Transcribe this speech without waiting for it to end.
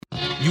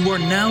You are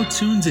now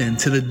tuned in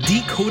to the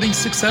Decoding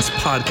Success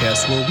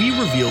podcast, where we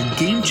reveal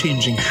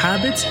game-changing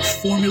habits,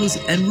 formulas,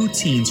 and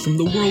routines from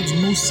the world's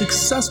most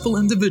successful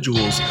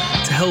individuals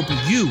to help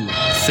you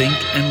think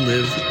and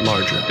live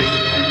larger.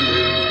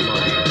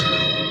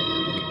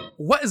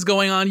 What is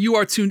going on? You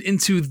are tuned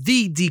into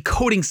the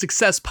Decoding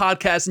Success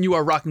podcast, and you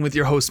are rocking with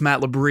your host, Matt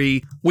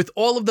Labrie. With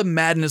all of the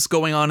madness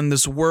going on in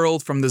this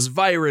world, from this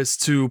virus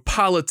to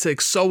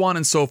politics, so on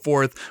and so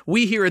forth,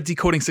 we here at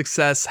Decoding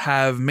Success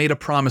have made a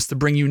promise to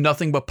bring you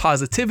nothing but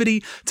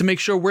positivity, to make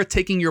sure we're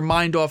taking your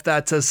mind off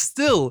that, to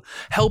still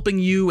helping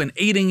you and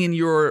aiding in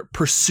your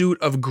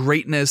pursuit of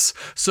greatness.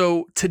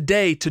 So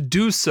today, to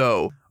do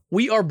so,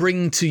 we are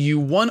bringing to you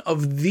one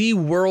of the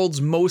world's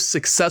most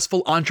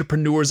successful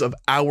entrepreneurs of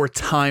our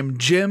time,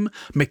 Jim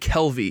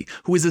McKelvey,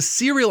 who is a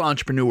serial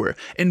entrepreneur,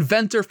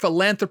 inventor,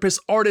 philanthropist,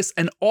 artist,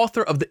 and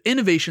author of The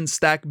Innovation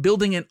Stack,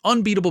 building an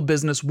unbeatable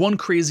business one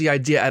crazy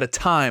idea at a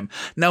time.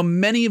 Now,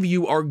 many of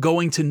you are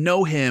going to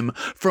know him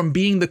from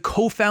being the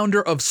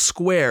co-founder of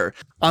Square.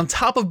 On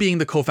top of being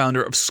the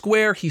co-founder of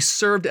Square, he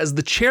served as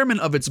the chairman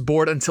of its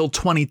board until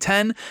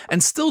 2010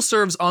 and still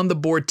serves on the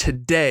board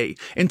today.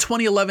 In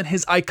 2011,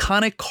 his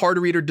iconic card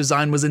reader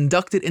design was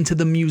inducted into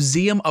the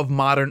Museum of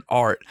Modern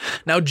Art.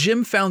 Now,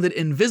 Jim founded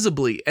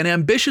Invisibly, an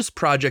ambitious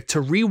project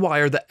to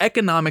rewire the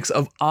economics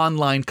of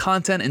online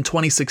content in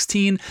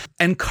 2016,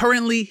 and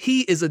currently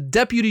he is a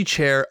deputy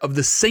chair of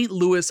the St.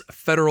 Louis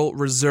Federal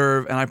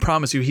Reserve, and I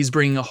promise you, he's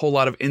bringing a whole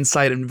lot of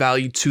insight and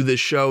value to this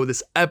show,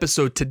 this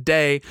episode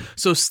today,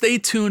 so stay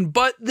tuned.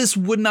 But this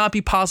would not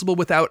be possible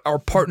without our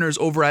partners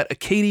over at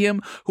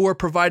Acadium, who are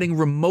providing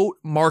remote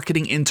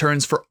marketing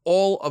interns for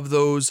all of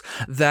those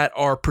that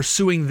are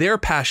pursuing their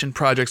passion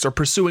projects or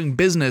pursuing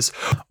business.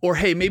 Or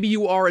hey, maybe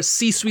you are a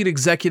C-suite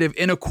executive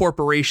in a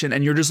corporation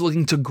and you're just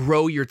looking to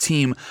grow your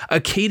team.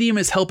 Acadium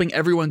is helping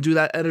everyone do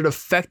that at an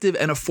effective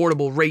and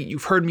affordable rate.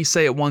 You've heard me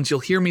say it once,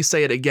 you'll hear me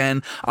say it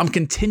again. I'm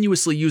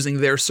continuously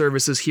using their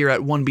services here at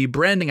 1B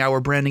Branding,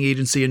 our branding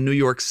agency in New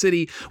York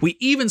City. We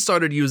even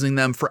started using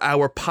them for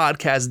our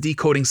podcast,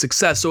 Decoding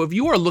Success. So if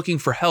you are looking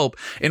for help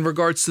in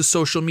regards to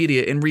social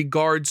media, in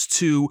regards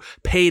to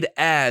paid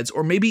ads,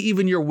 or maybe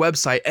even your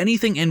website,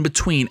 anything in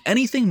between,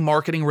 anything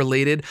marketing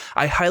related,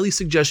 I highly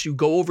suggest you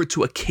go over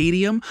to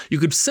Acadium. You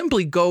could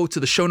simply go to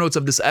the show notes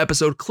of this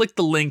episode, click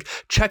the link,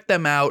 check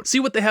them out, see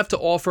what they have to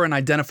offer, and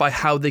identify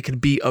how they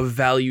could be of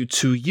value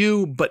to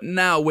you. But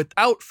now,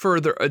 without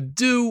further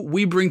ado,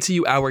 we bring to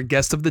you our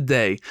guest of the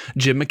day,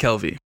 Jim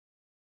McKelvey.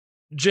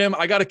 Jim,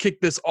 I got to kick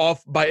this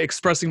off by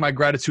expressing my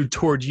gratitude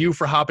toward you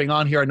for hopping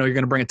on here. I know you're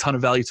going to bring a ton of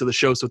value to the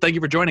show, so thank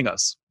you for joining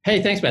us.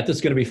 Hey, thanks, Matt. This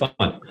is going to be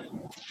fun.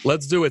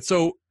 Let's do it.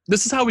 So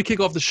this is how we kick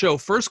off the show.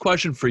 First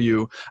question for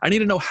you. I need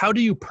to know, how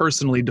do you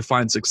personally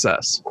define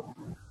success?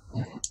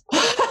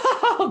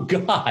 Oh,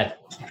 God.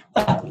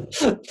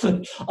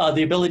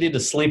 The ability to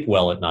sleep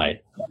well at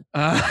night.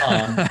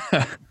 I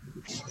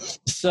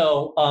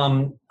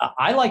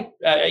like,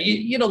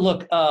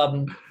 look,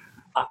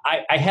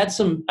 I had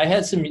some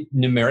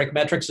numeric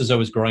metrics as I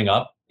was growing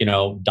up,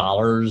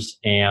 dollars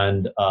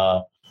and,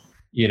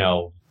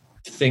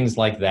 things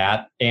like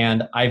that.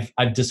 And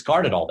I've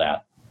discarded all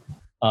that.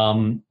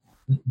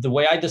 The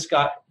way I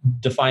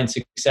define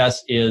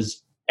success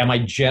is, am I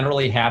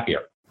generally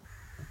happier?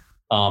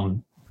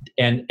 And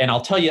I'll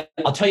tell you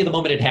the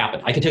moment it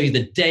happened. I can tell you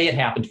the day it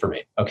happened for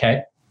me.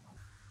 Okay.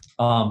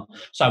 So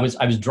I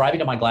was driving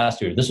to my glass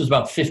studio. This was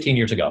about 15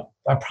 years ago.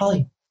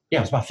 It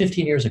was about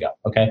 15 years ago.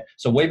 Okay.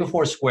 So way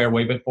before Square,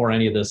 way before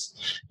any of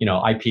this,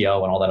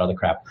 IPO and all that other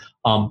crap.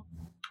 I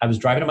was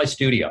driving to my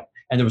studio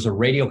and there was a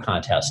radio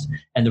contest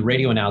and the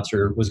radio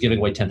announcer was giving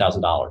away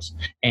 $10,000.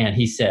 And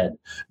he said,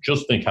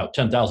 just think how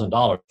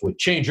 $10,000 would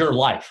change your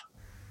life.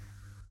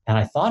 And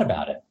I thought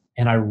about it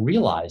and I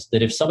realized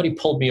that if somebody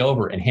pulled me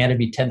over and handed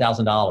me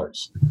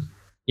 $10,000,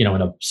 in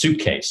a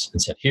suitcase and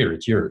said, here,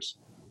 it's yours.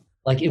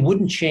 Like, it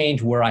wouldn't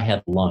change where I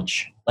had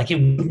lunch. Like, it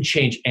wouldn't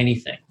change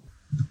anything.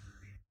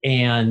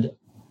 And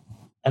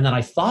then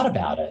I thought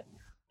about it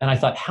and I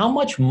thought, how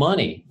much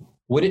money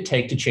would it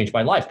take to change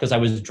my life? Because I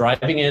was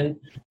driving in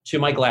to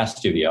my glass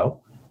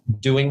studio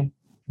doing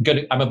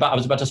good. I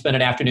was about to spend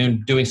an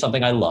afternoon doing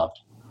something I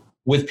loved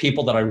with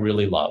people that I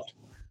really loved,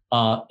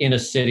 in a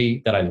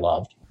city that I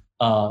loved,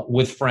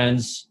 with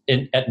friends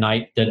at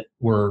night that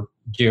were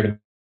dear to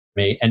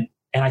me. And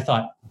I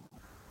thought,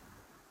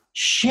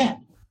 shit.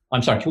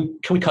 I'm sorry. Can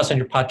we cuss on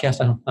your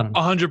podcast? I don't know.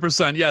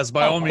 100%. Yes,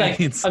 by all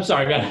means. I'm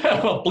sorry, man.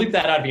 Well, bleep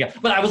that out of you.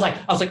 But I was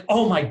like,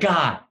 oh my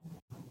God,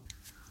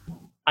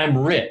 I'm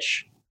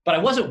rich, but I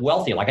wasn't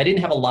wealthy. Like, I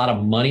didn't have a lot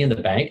of money in the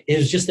bank. It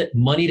was just that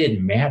money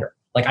didn't matter.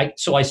 Like, I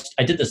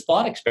did this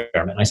thought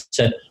experiment. I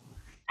said,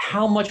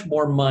 how much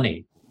more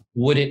money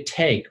would it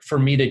take for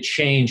me to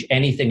change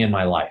anything in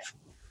my life?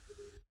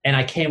 And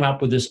I came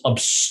up with this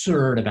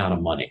absurd amount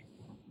of money.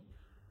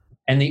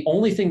 And the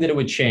only thing that it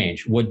would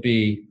change would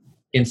be,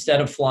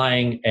 instead of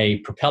flying a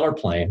propeller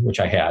plane, which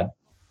I had,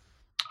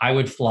 I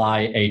would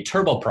fly a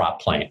turboprop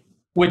plane,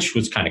 which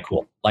was kind of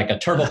cool. Like, a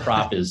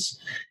turboprop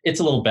it's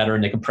a little better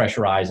and they can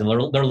pressurize and they're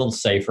a little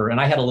safer. And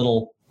I had a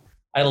little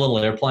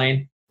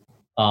airplane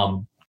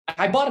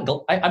I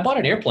bought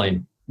an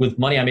airplane with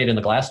money I made in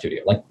the glass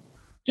studio. Like,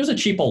 it was a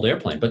cheap old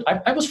airplane, but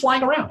I was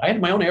flying around. I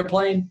had my own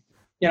airplane,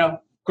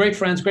 great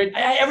friends,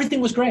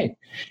 everything was great.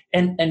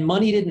 And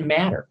money didn't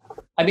matter.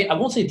 I mean, I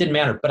won't say it didn't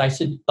matter, but I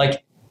said,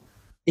 like,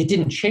 it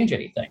didn't change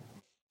anything.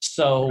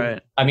 So,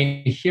 right. I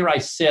mean, here I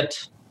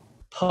sit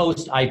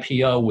post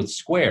IPO with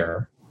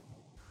Square.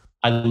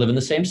 I live in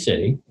the same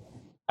city.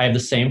 I have the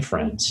same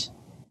friends.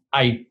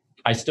 I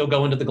still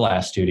go into the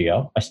glass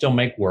studio. I still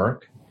make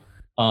work.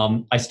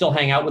 I still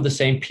hang out with the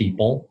same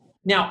people.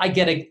 Now I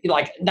get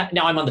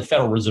now I'm on the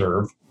Federal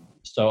Reserve.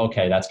 So,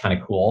 okay, that's kind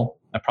of cool.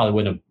 I probably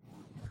wouldn't have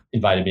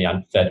invited me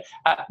on Fed.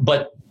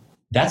 But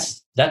that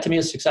to me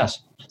is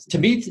success. To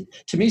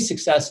me,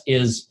 success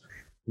is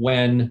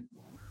when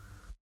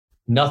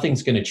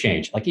nothing's going to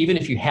change. Like, even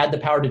if you had the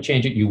power to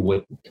change it, you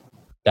wouldn't.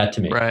 That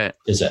to me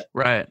is it.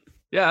 Right.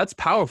 Yeah, that's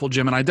powerful,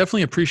 Jim. And I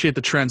definitely appreciate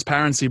the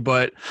transparency.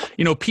 But,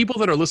 people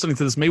that are listening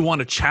to this may want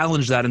to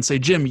challenge that and say,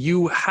 Jim,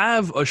 you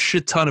have a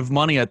shit ton of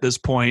money at this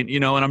point,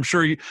 and I'm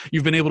sure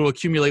you've been able to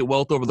accumulate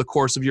wealth over the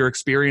course of your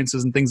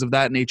experiences and things of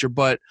that nature.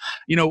 But,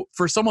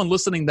 for someone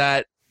listening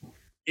that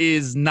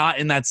is not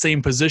in that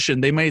same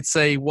position, they might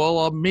say,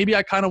 well, maybe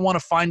I kind of want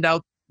to find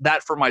out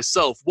that for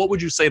myself. What would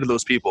you say to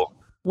those people?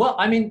 Well,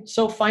 I mean,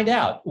 so find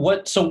out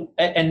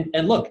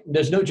and look,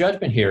 there's no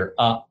judgment here.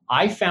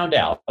 I found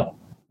out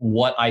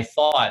what I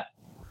thought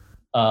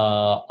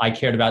I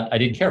cared about, I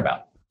didn't care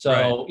about.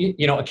 So,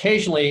 right.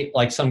 Occasionally,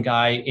 like, some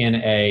guy in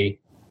a,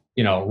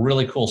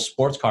 really cool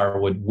sports car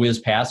would whiz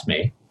past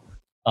me.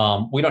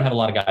 We don't have a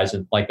lot of guys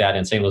like that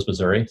in St. Louis,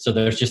 Missouri. So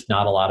there's just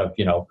not a lot of,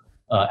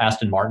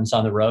 Aston Martins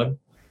on the road.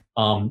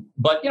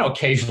 But,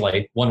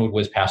 occasionally one would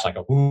whiz past and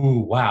I go,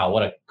 ooh, wow,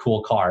 what a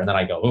cool car. And then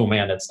I go, oh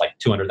man, that's like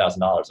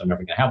 $200,000. I'm never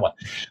going to have one.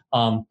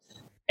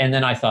 And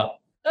then I thought,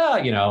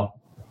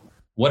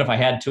 what if I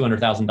had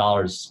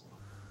 $200,000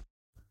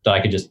 that I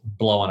could just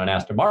blow on an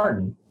Aston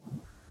Martin?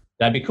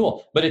 That'd be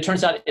cool. But it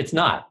turns out it's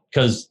not,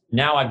 because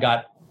now I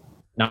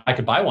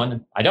could buy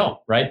one. I don't,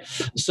 right?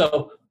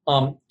 So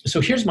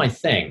here's my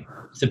thing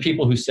to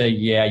people who say,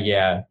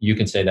 yeah, you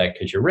can say that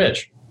because you're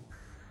rich.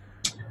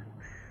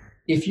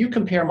 If you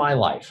compare my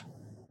life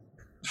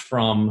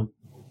from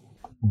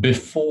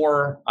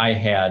before I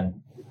had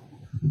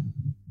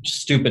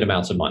stupid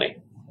amounts of money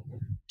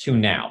to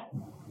now,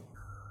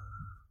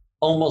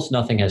 almost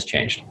nothing has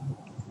changed.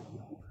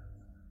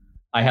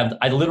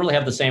 I literally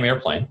have the same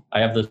airplane.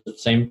 I have a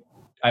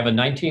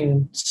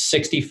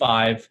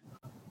 1965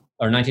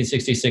 or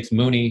 1966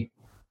 Mooney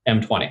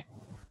M20.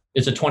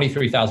 It's a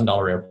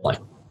 $23,000 airplane.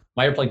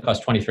 My airplane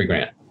costs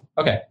 $23,000.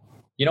 Okay.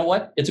 You know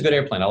what? It's a good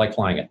airplane. I like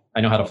flying it.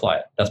 I know how to fly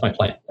it. That's my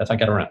plane. That's how I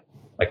get around.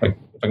 Like if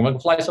I'm going to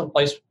fly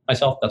someplace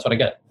myself, that's what I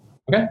get.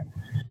 Okay.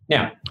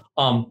 Now,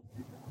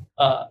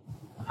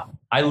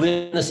 I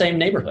live in the same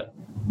neighborhood,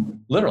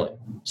 literally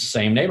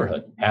same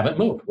neighborhood. Haven't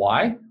moved.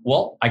 Why?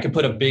 Well, I could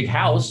put a big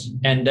house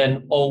and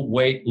then,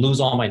 lose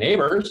all my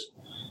neighbors,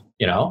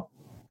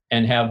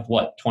 and have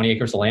 20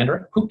 acres of land.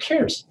 Who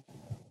cares?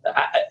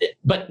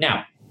 But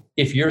now,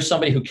 if you're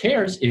somebody who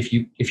cares, if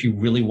you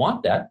really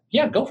want that,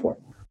 yeah, go for it.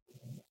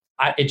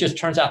 It just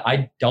turns out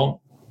I don't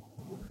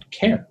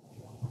care.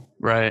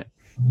 Right.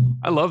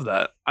 I love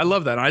that.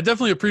 And I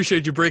definitely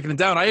appreciate you breaking it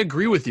down. I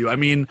agree with you. I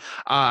mean,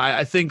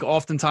 I think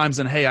oftentimes,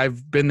 and hey,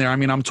 I've been there. I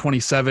mean, I'm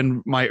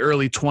 27, my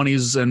early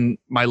 20s and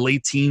my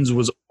late teens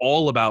was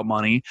all about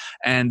money.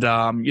 And,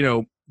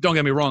 don't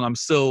get me wrong, I'm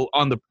still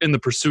in the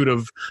pursuit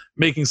of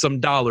making some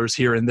dollars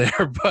here and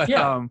there. But,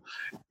 yeah.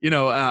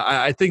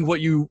 I think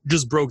what you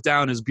just broke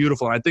down is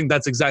beautiful. And I think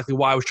that's exactly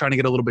why I was trying to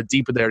get a little bit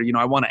deeper there.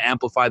 I want to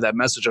amplify that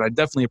message, and I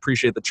definitely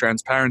appreciate the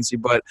transparency.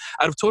 But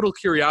out of total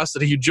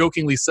curiosity, you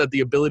jokingly said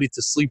the ability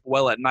to sleep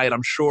well at night.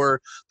 I'm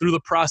sure through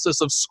the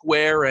process of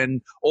Square and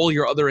all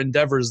your other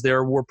endeavors,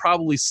 there were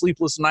probably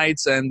sleepless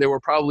nights, and there were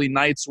probably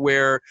nights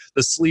where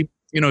the sleep,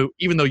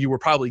 even though you were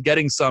probably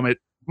getting some, it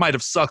might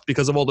have sucked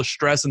because of all the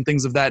stress and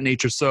things of that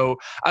nature. So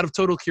out of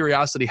total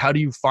curiosity, how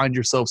do you find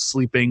yourself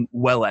sleeping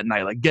well at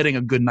night, like getting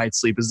a good night's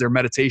sleep? Is there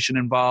meditation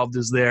involved?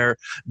 Is there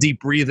deep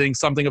breathing,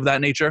 something of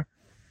that nature?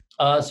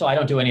 So I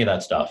don't do any of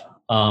that stuff.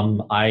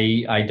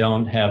 I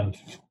don't have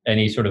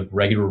any sort of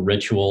regular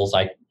rituals.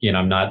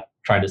 I'm not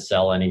trying to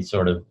sell any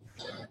sort of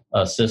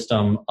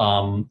system.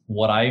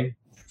 What I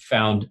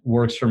found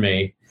works for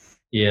me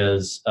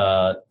is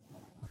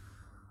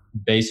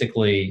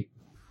basically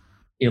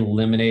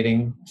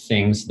eliminating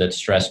things that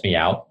stress me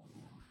out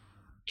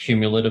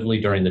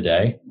cumulatively during the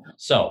day.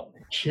 So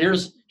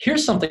here's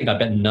something I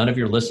bet none of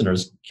your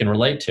listeners can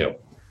relate to.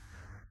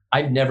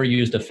 I've never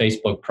used a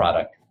Facebook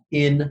product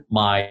in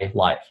my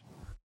life.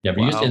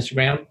 Never used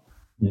Instagram,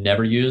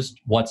 never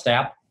used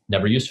WhatsApp,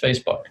 never used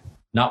Facebook.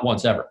 Not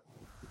once ever.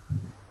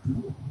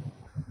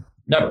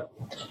 Never.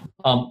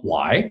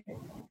 Why?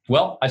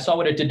 Well, I saw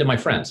what it did to my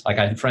friends. Like,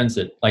 I had friends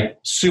that, like,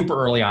 super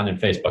early on in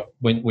Facebook,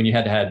 when you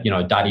had to have, a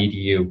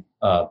 .edu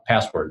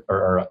password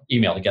or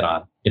email to get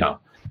on, I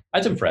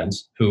had some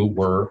friends who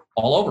were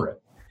all over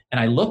it. And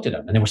I looked at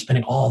them, and they were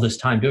spending all this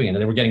time doing it.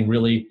 And they were getting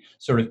really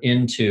sort of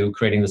into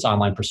creating this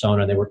online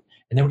persona, and they were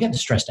getting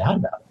stressed out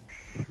about it.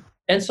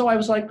 And so I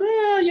was like,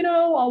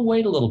 I'll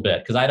wait a little bit,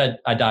 because I had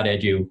a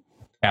 .edu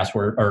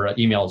password or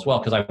email as well,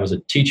 because I was a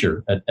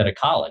teacher at a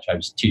college. I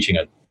was teaching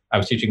a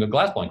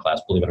glassblowing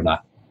class, believe it or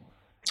not.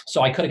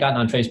 So I could have gotten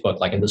on Facebook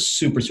like in the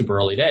super, super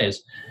early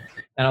days.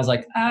 And I was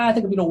like, I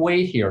think I'm going to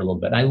wait here a little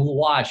bit. And I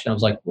watched and I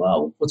was like,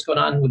 well, what's going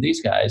on with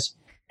these guys?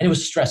 And it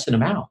was stressing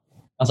them out.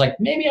 I was like,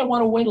 maybe I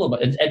want to wait a little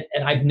bit.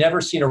 And I've never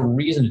seen a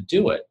reason to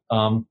do it.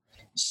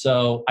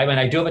 So, I mean,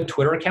 I do have a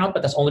Twitter account,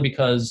 but that's only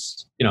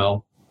because,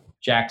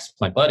 Jack's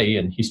my buddy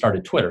and he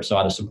started Twitter. So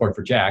out of support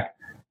for Jack,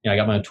 I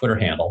got my own Twitter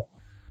handle.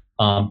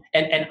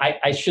 And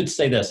I should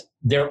say this,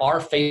 there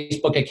are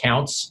Facebook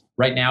accounts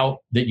right now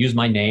that use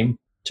my name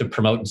to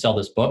promote and sell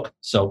this book.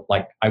 So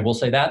like, I will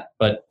say that,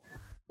 but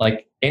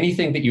like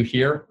anything that you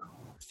hear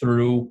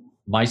through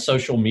my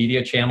social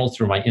media channels,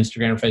 through my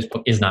Instagram or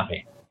Facebook is not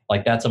me.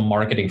 Like that's a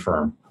marketing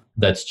firm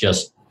that's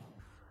just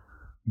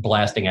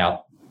blasting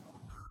out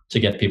to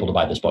get people to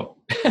buy this book.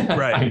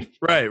 Right.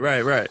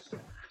 Right.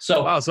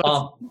 So,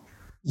 wow,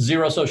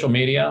 zero social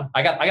media.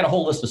 I got a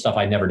whole list of stuff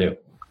I never do.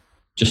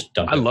 Just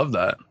don't. I love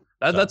that.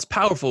 That's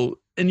powerful.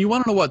 And you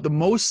want to know what the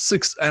most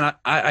and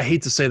I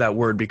hate to say that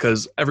word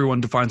because everyone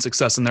defines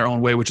success in their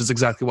own way, which is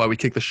exactly why we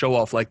kick the show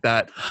off like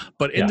that.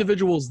 But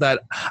individuals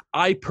that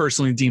I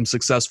personally deem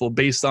successful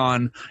based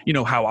on,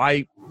 how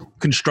I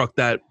construct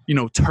that,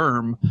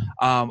 term,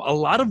 a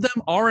lot of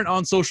them aren't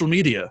on social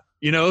media.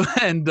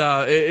 And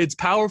it's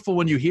powerful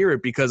when you hear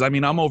it because, I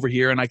mean, I'm over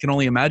here and I can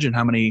only imagine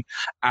how many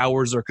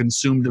hours are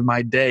consumed in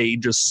my day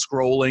just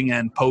scrolling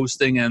and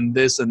posting and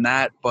this and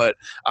that. But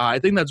I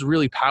think that's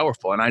really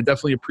powerful. And I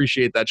definitely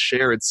appreciate that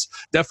share. It's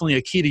definitely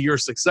a key to your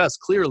success,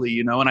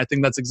 clearly, and I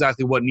think that's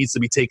exactly what needs to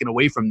be taken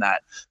away from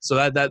that.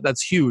 So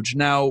that's huge.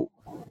 Now,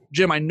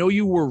 Jim, I know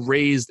you were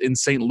raised in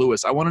St.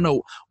 Louis. I want to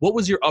know, what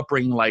was your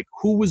upbringing like?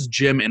 Who was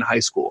Jim in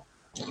high school?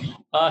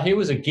 He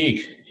was a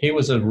geek. He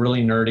was a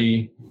really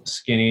nerdy,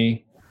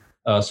 skinny,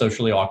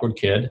 socially awkward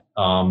kid.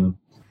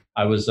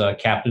 I was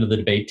captain of the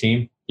debate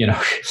team.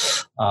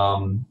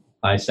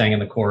 I sang in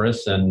the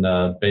chorus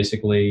and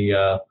basically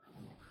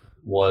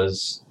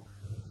was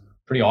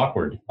pretty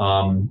awkward.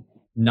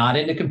 Not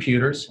into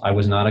computers. I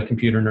was not a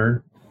computer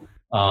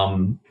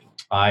nerd.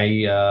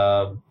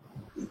 I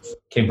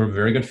came from a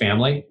very good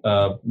family.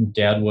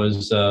 Dad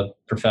was a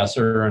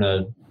professor and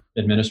an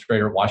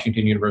administrator at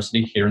Washington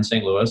University here in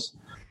St. Louis.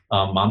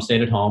 Mom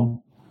stayed at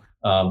home.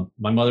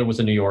 My mother was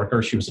a New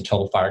Yorker. She was a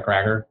total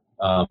firecracker.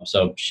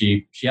 So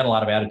she had a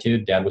lot of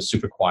attitude. Dad was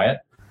super quiet.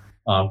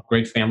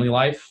 Great family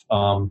life.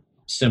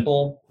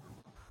 Simple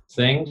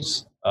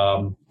things.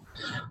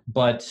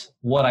 But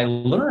what I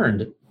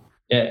learned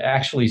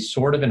actually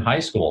sort of in high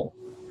school,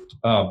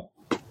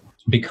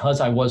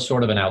 because I was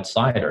sort of an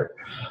outsider,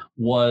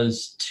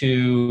 was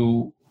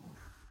to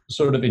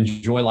sort of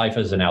enjoy life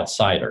as an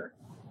outsider.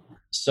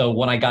 So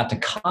when I got to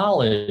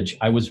college,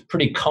 I was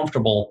pretty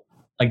comfortable,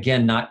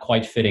 again, not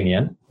quite fitting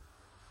in.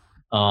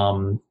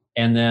 And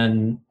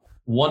then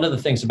one of the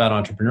things about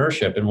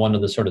entrepreneurship and one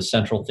of the sort of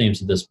central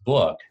themes of this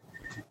book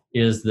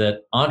is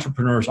that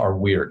entrepreneurs are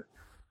weird.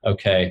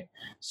 Okay.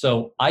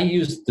 So I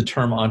use the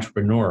term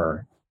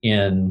entrepreneur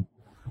in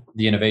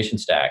the innovation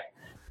stack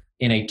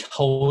in a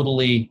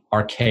totally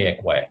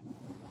archaic way.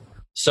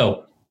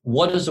 So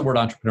what does the word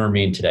entrepreneur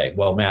mean today?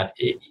 Well, Matt,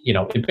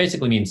 it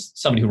basically means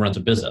somebody who runs a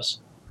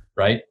business,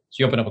 right?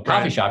 So you open up a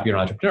coffee shop, you're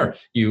an entrepreneur.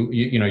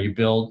 You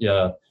build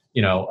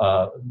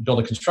build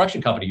a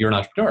construction company, you're an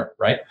entrepreneur,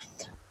 right?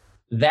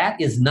 That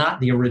is not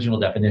the original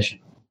definition.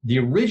 The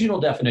original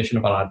definition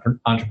of an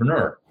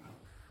entrepreneur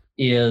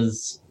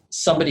is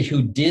somebody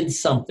who did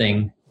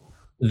something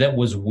that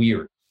was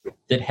weird,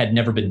 that had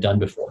never been done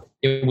before.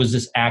 It was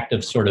this act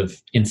of sort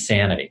of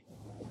insanity.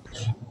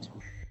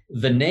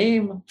 The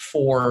name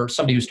for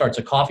somebody who starts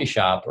a coffee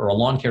shop or a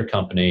lawn care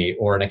company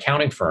or an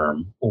accounting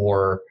firm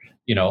or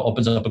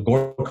opens up a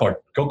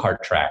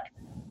go-kart track,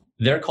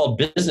 they're called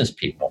business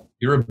people.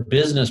 You're a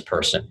business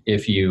person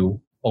if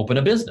you open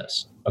a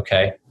business,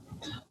 okay?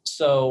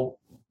 So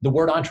the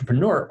word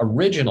entrepreneur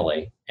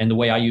originally, and the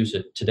way I use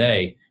it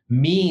today,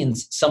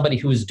 means somebody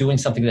who is doing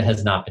something that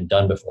has not been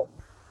done before.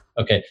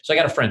 Okay, so I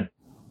got a friend.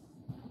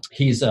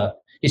 He's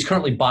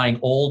currently buying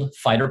old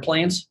fighter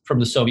planes from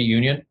the Soviet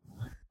Union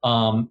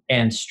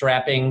and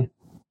strapping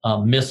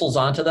missiles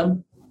onto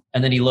them.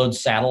 And then he loads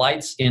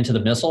satellites into the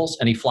missiles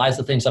and he flies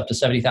the things up to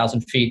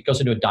 70,000 feet, goes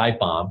into a dive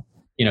bomb,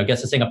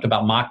 gets this thing up to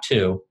about Mach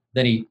 2.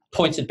 Then he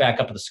points it back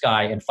up to the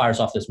sky and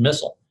fires off this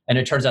missile. And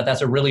it turns out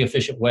that's a really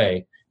efficient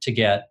way to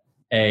get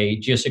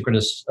a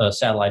geosynchronous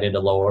satellite into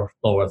low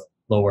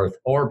Earth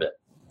orbit.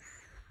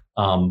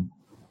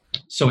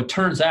 So it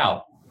turns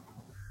out,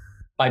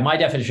 by my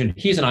definition,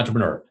 he's an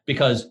entrepreneur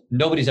because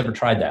nobody's ever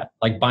tried that,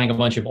 like buying a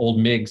bunch of old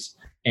MiGs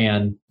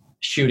and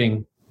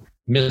shooting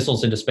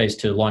missiles into space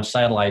to launch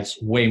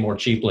satellites way more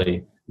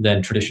cheaply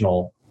than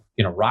traditional,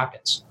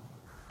 rockets.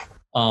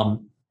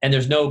 And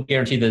there's no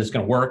guarantee that it's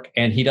going to work.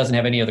 And he doesn't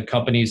have any other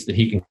companies that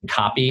he can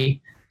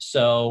copy.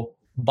 So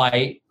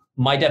by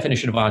my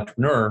definition of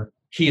entrepreneur,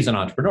 he's an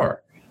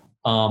entrepreneur.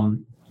 I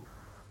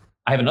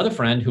have another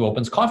friend who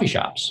opens coffee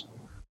shops.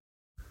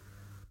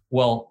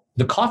 Well,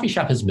 the coffee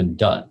shop has been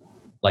done.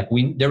 Like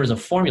there is a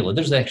formula.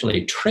 There's actually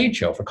a trade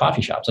show for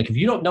coffee shops. Like if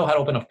you don't know how to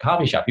open up a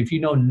coffee shop, if you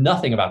know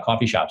nothing about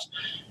coffee shops,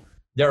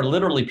 there are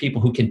literally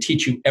people who can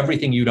teach you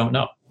everything you don't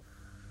know.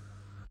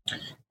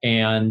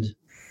 And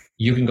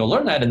you can go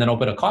learn that and then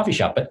open a coffee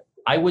shop. But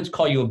I would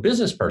call you a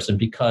business person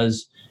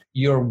because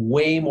you're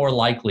way more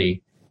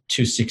likely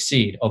to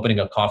succeed opening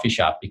a coffee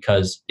shop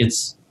because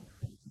it's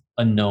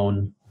a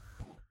known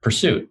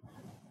pursuit.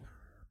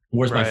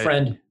 Whereas my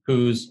friend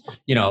who's,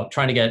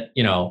 trying to get,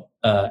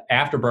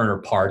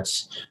 afterburner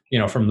parts,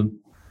 from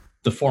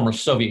the former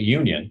Soviet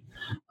Union,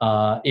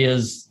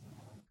 is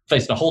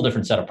facing a whole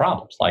different set of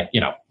problems. Like,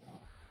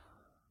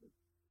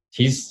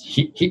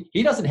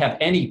 he doesn't have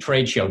any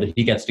trade show that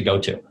he gets to go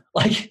to.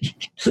 Like,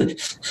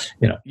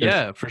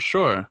 Yeah, for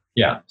sure.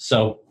 Yeah.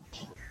 So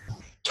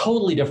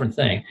totally different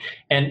thing.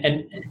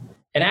 And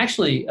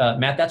actually,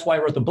 Matt, that's why I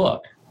wrote the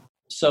book.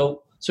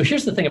 So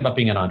here's the thing about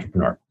being an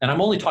entrepreneur, and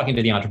I'm only talking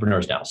to the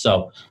entrepreneurs now.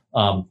 So,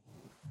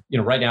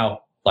 right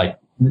now, like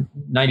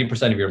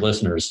 90% of your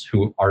listeners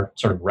who are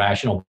sort of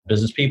rational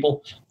business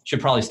people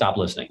should probably stop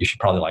listening. You should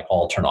probably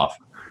all turn off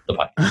the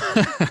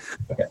podcast.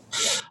 Okay.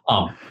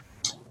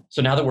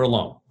 So now that we're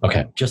alone,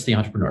 okay, just the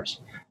entrepreneurs.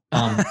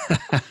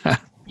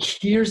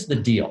 Here's the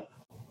deal.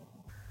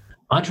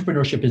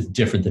 Entrepreneurship is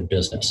different than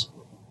business.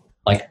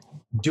 Like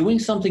doing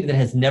something that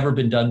has never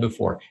been done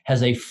before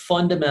has a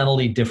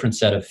fundamentally different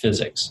set of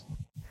physics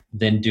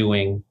than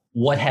doing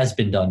what has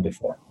been done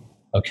before.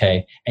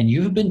 Okay. And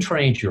you've been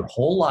trained your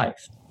whole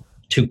life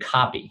to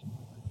copy.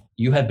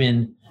 You have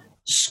been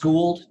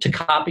schooled to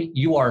copy.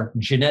 You are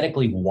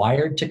genetically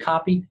wired to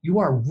copy. You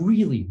are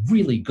really,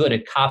 really good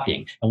at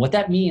copying. And what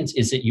that means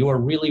is that you are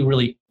really,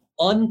 really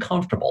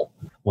uncomfortable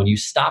when you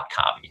stop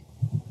copying.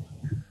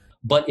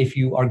 But if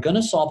you are going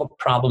to solve a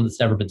problem that's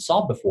never been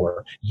solved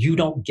before, you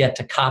don't get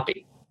to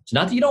copy. It's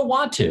not that you don't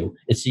want to,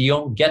 it's that you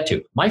don't get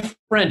to. My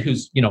friend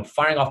who's,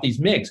 firing off these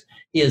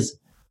MiGs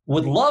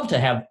would love to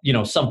have,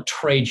 some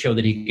trade show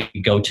that he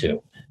could go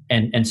to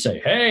and say,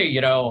 hey,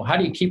 how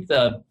do you keep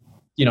the,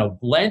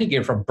 landing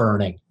gear from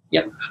burning?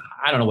 Yeah,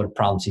 I don't know what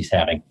problems he's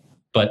having,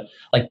 but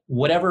like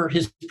whatever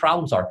his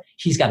problems are,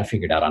 he's got to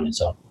figure it out on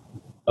his own.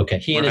 Okay.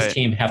 He and his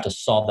team have to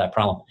solve that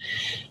problem.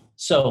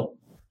 So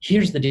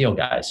here's the deal,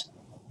 guys.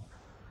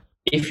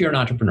 If you're an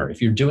entrepreneur, if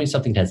you're doing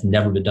something that has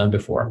never been done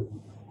before,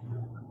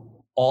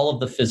 all of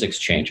the physics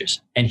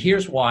changes. And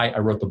here's why I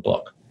wrote the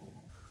book.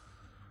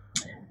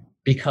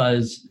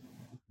 Because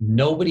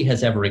nobody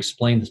has ever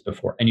explained this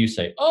before. And you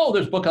say, oh,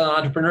 there's a book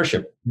on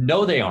entrepreneurship.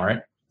 No, they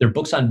aren't. They're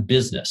books on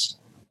business.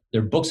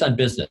 They're books on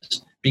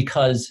business.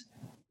 Because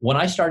when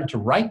I started to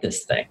write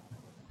this thing,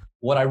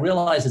 what I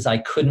realized is I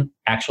couldn't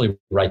actually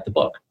write the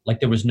book. Like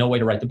there was no way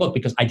to write the book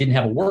because I didn't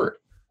have a word.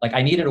 Like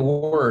I needed a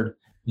word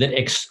that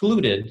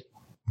excluded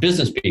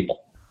business people,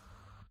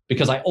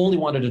 because I only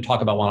wanted to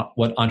talk about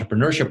what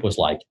entrepreneurship was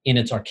like in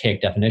its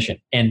archaic definition.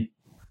 And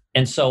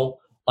so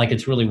like,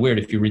 it's really weird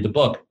if you read the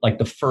book, like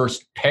the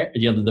first,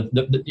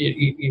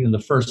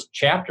 the first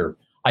chapter,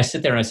 I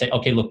sit there and I say,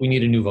 okay, look, we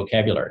need a new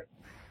vocabulary.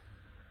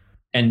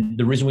 And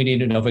the reason we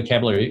need a new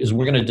vocabulary is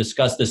we're going to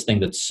discuss this thing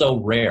that's so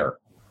rare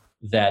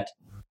that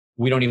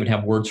we don't even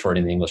have words for it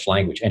in the English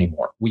language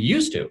anymore. We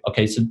used to.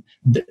 Okay, so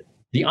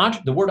the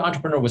word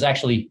entrepreneur was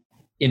actually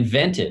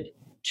invented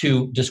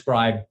to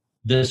describe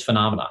this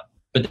phenomenon.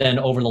 But then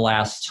over the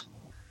last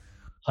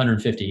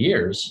 150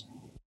 years,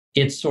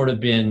 it's sort of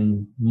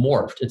been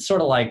morphed. It's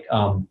sort of like,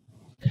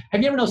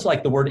 have you ever noticed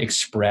like the word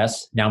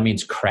express now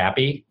means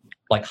crappy?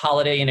 Like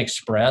Holiday Inn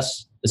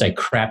Express is a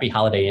crappy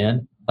Holiday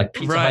Inn. Like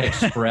Pizza Hut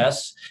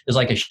Express is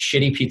like a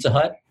shitty Pizza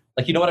Hut.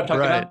 Like, you know what I'm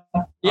talking about?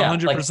 Yeah,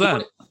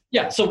 100%.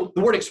 Yeah, so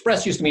the word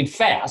express used to mean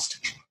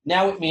fast.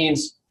 Now it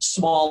means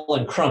small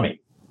and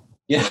crummy.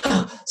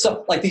 Yeah,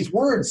 so like these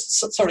words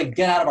sort of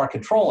get out of our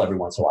control every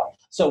once in a while.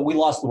 So we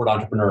lost the word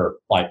entrepreneur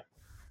like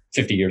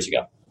 50 years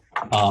ago,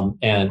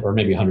 or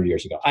maybe 100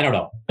 years ago. I don't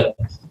know.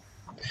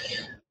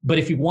 But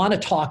if you want to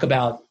talk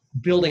about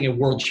building a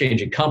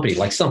world-changing company,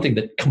 like something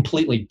that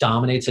completely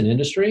dominates an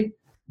industry,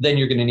 then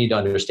you're going to need to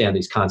understand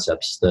these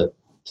concepts that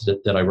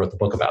I wrote the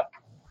book about.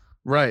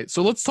 Right.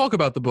 So let's talk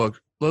about the book.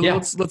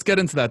 Let's get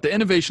into that. The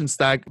Innovation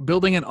Stack,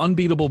 building an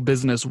unbeatable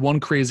business, one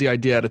crazy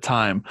idea at a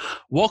time.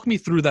 Walk me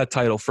through that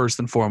title first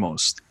and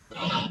foremost.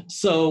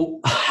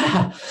 So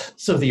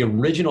the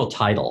original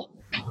title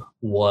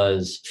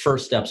was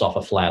First Steps Off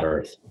a Flat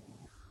Earth.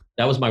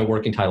 That was my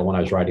working title when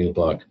I was writing the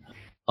book,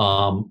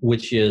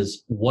 which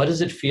is, what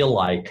does it feel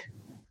like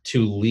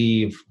to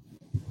leave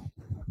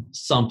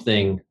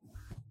something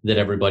that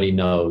everybody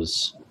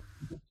knows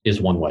is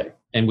one way?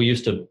 And we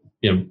used to,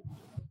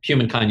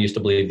 humankind used to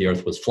believe the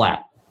earth was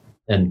flat,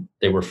 and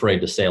they were afraid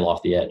to sail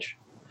off the edge.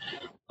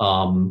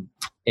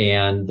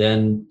 And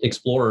then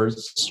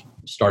explorers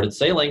started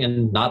sailing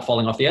and not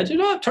falling off the edge.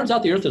 It turns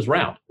out the earth is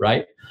round,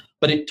 right?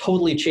 But it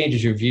totally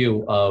changes your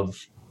view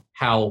of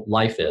how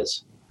life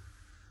is.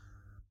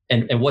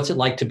 And what's it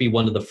like to be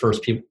one of the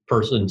first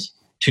persons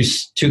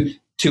to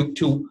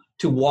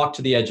walk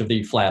to the edge of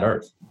the flat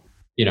earth?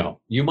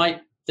 You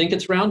might think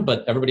it's round,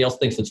 but everybody else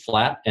thinks it's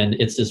flat, and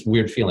it's this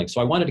weird feeling.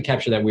 So I wanted to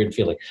capture that weird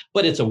feeling,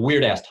 but it's a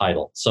weird ass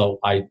title. So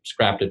I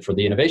scrapped it for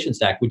the Innovation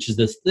Stack, which is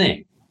this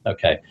thing.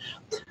 Okay.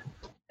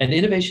 An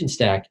innovation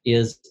stack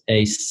is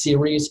a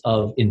series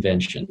of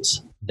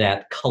inventions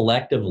that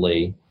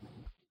collectively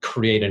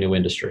create a new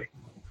industry.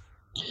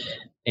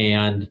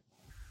 And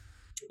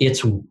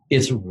it's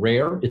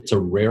rare. It's a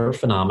rare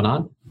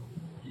phenomenon.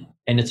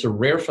 And it's a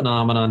rare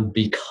phenomenon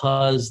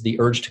because the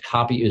urge to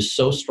copy is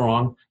so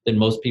strong that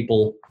most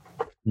people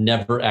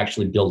never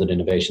actually build an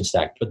innovation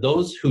stack. But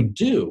those who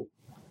do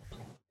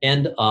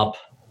end up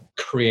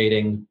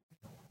creating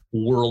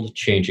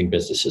world-changing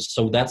businesses.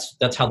 So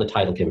that's how the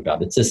title came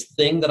about. It's this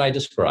thing that I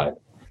describe,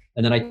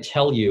 and then I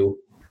tell you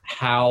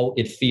how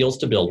it feels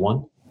to build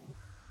one,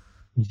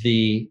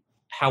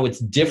 how it's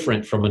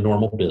different from a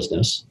normal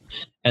business,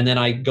 and then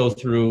I go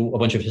through a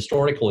bunch of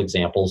historical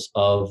examples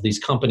of these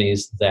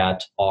companies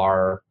that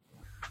are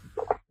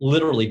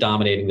literally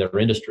dominating their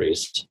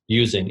industries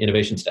using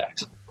innovation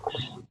stacks.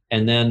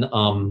 And then,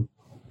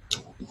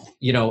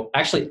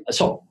 actually,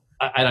 so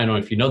I don't know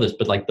if you know this,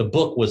 but like the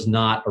book was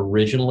not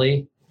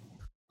originally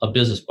a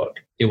business book.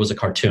 It was a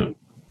cartoon.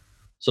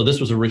 So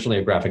this was originally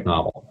a graphic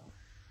novel.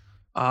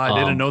 I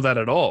didn't know that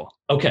at all.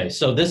 Okay,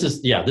 so this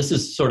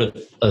is sort of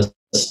this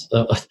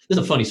is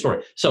a funny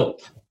story. So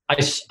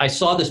I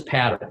saw this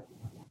pattern,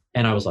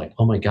 and I was like,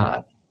 oh my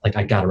God, like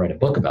I got to write a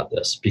book about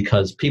this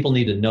because people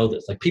need to know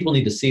this. Like people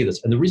need to see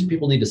this. And the reason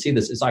people need to see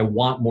this is I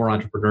want more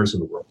entrepreneurs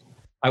in the world.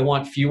 I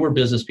want fewer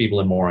business people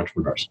and more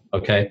entrepreneurs.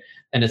 Okay.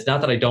 And it's not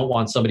that I don't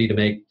want somebody to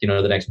make,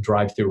 the next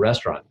drive-through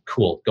restaurant.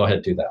 Cool. Go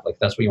ahead, do that. Like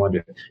that's what you want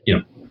to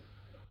do.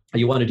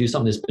 You want to do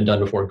something that's been done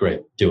before.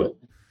 Great. Do it.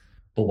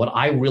 But what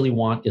I really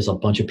want is a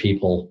bunch of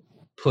people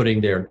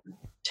putting their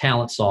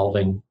talent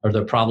solving or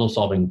their problem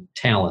solving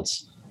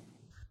talents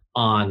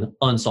on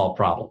unsolved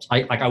problems.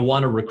 I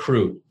want to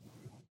recruit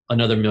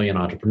another million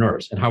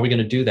entrepreneurs. And how are we going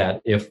to do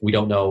that if we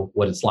don't know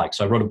what it's like?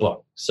 So I wrote a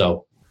book.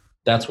 So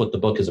that's what the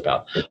book is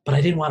about. But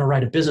I didn't want to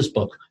write a business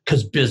book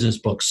because business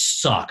books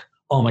suck.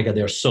 Oh my God,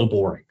 they're so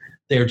boring.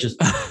 They're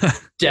just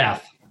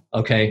death.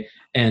 Okay.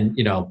 And,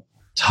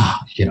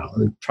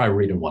 try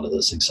reading one of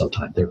those things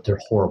sometime. They're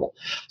horrible.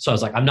 So I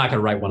was like, I'm not going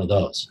to write one of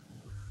those.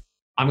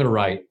 I'm going to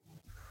write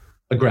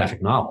a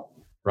graphic novel,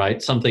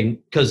 right? Something,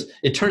 because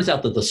it turns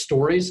out that the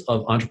stories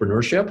of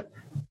entrepreneurship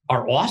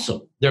are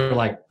awesome. They're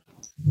like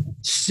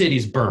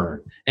cities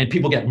burn and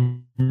people get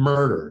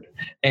murdered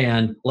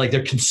and like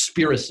they're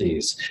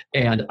conspiracies.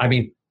 And I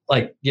mean,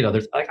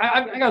 there's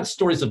I got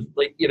stories of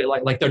like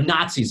they're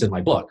Nazis in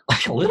my book,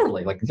 like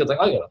literally, like there's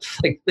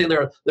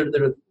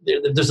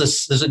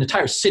an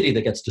entire city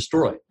that gets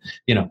destroyed.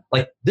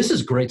 Like this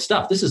is great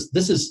stuff. This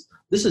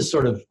is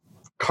sort of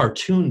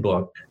cartoon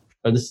book,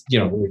 or this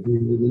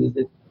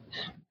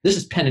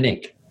is pen and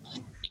ink.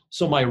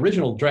 So my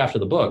original draft of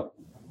the book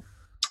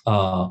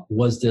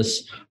was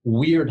this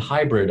weird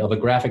hybrid of a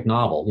graphic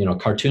novel,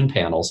 cartoon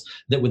panels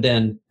that would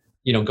then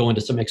go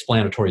into some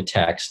explanatory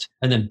text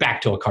and then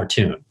back to a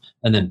cartoon.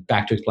 And then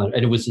back to explain.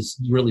 And it was this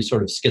really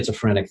sort of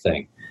schizophrenic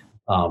thing,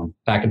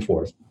 back and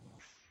forth.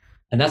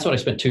 And that's what I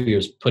spent 2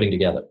 years putting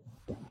together.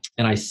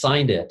 And I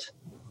signed it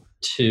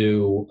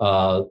to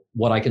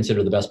what I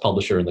consider the best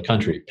publisher in the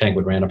country,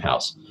 Penguin Random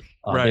House.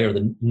 Right. They are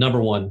the number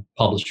one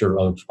publisher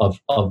of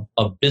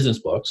business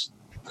books.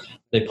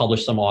 They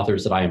publish some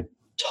authors that I am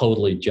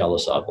totally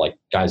jealous of, like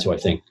guys who I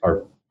think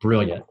are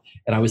brilliant.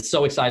 And I was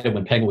so excited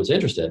when Penguin was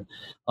interested.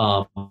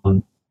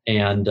 And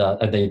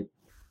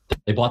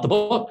they bought the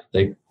book.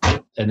 They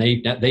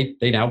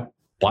now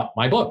bought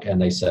my book,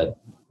 and they said,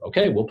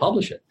 okay, we'll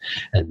publish it.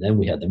 And then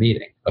we had the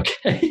meeting.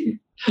 Okay.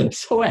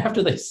 So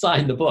after they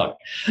signed the book,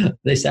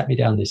 they sat me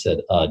down and they said,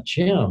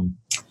 Jim,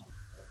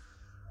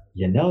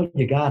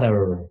 you got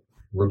to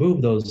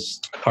remove those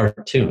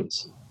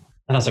cartoons.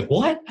 And I was like,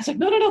 what? I was like,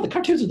 no, the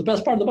cartoons are the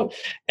best part of the book.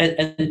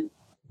 And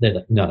they're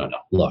like, no,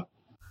 look,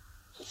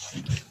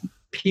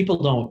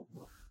 people don't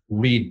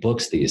read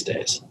books these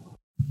days.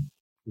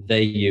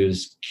 They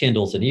use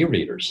Kindles and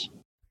e-readers,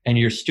 and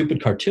your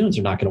stupid cartoons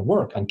are not going to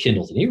work on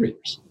Kindles and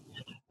e-readers.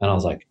 And I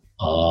was like,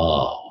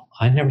 oh,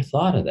 I never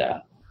thought of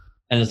that.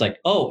 And it's like,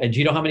 oh, and do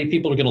you know how many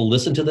people are going to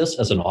listen to this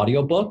as an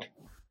audiobook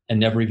and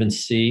never even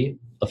see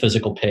a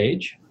physical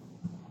page?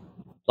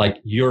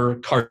 Like your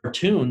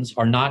cartoons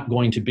are not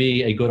going to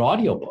be a good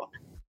audiobook.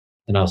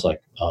 And I was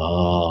like,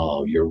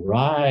 oh, you're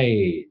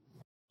right.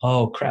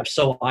 Oh, crap.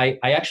 So I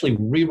actually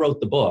rewrote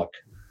the book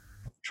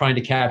trying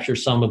to capture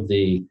some of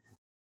the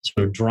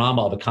sort of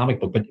drama of a comic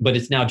book, but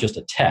it's now just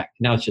a text.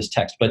 Now it's just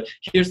text. But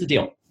here's the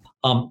deal.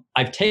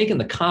 I've taken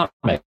the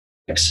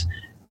comics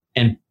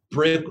and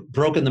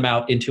broken them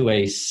out into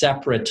a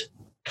separate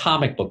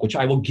comic book, which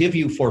I will give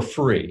you for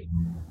free,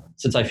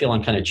 since I feel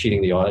I'm kind of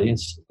cheating the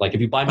audience. Like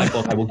if you buy my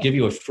book, I will give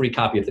you a free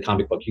copy of the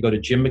comic book. You go to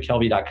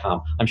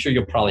jimmckelvey.com. I'm sure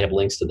you'll probably have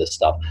links to this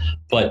stuff,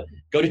 but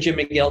go to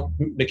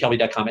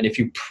jimmckelvey.com. And if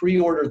you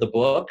pre-order the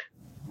book,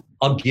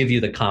 I'll give you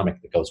the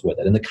comic that goes with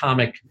it. And the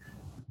comic,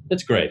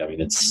 it's great. I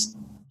mean, it's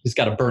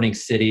got a burning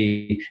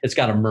city. It's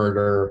got a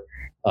murder.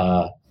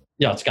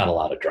 It's got a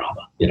lot of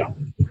drama,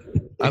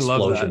 I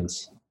love that.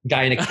 explosions,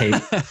 guy in a cape.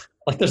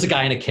 Like there's a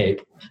guy in a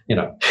cape, you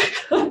know.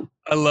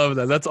 I love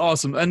that. That's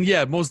awesome. And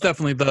yeah, most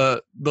definitely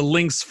the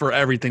links for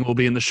everything will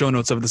be in the show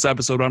notes of this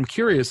episode. But I'm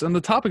curious, on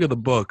the topic of the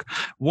book,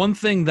 one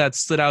thing that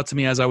stood out to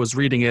me as I was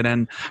reading it,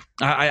 and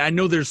I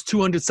know there's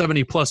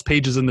 270 plus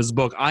pages in this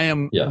book. I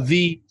am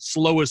the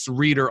slowest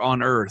reader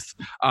on earth,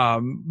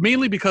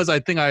 mainly because I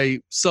think I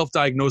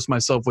self-diagnosed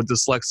myself with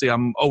dyslexia.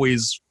 I'm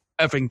always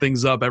effing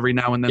things up every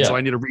now and then, so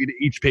I need to read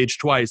each page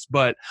twice.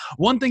 But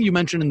one thing you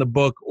mentioned in the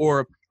book,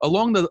 or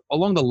along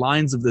the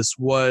lines of this,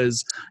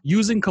 was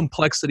using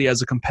complexity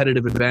as a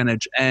competitive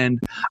advantage. And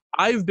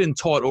I've been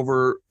taught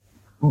over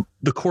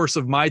the course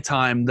of my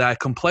time that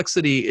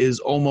complexity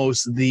is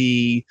almost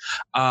the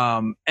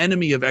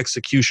enemy of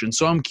execution.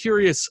 So I'm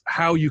curious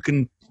how you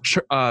can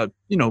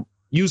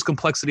use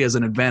complexity as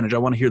an advantage. I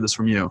want to hear this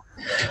from you.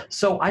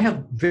 So I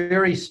have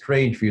very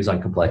strange views on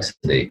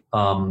complexity.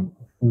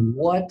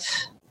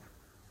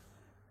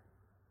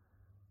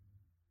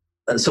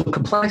 So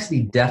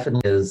complexity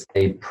definitely is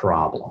a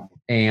problem.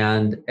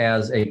 And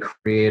as a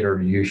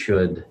creator, you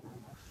should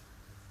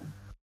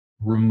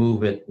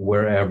remove it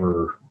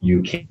wherever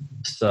you can.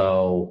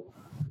 So,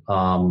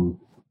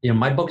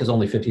 my book is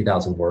only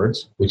 50,000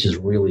 words, which is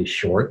really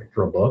short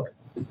for a book.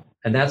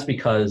 And that's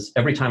because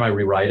every time I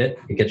rewrite it,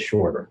 it gets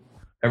shorter.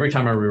 Every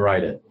time I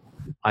rewrite it,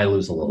 I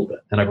lose a little bit.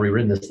 And I've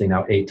rewritten this thing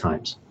now 8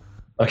 times.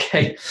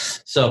 Okay.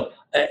 So,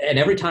 and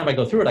every time I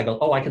go through it, I go,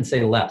 oh, I can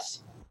say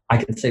less. I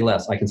can say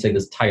less. I can say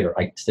this tighter.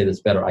 I can say this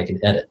better. I can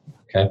edit.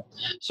 Okay.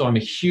 So I'm a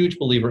huge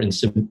believer in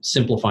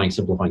simplifying.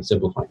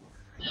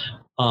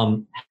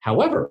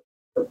 However,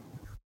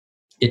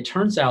 it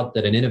turns out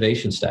that an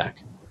innovation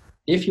stack,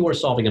 if you are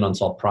solving an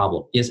unsolved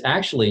problem, is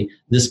actually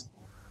this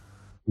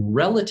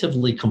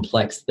relatively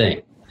complex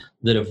thing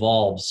that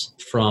evolves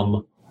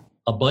from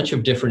a bunch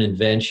of different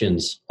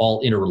inventions all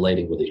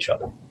interrelating with each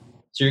other.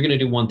 So you're going to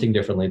do one thing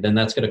differently, then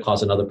that's going to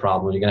cause another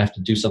problem. You're going to have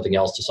to do something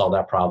else to solve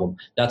that problem.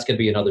 That's going to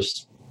be another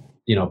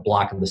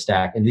block of the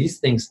stack. And these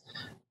things,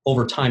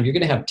 over time, you're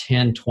going to have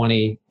 10,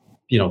 20,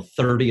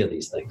 30 of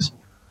these things.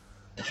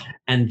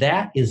 And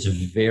that is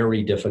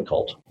very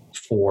difficult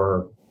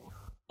for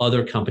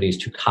other companies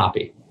to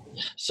copy.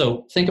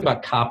 So think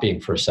about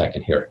copying for a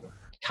second here.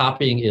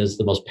 Copying is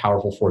the most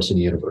powerful force in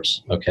the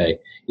universe, okay?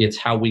 It's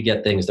how we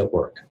get things that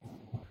work,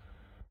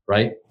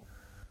 right?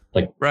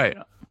 Right.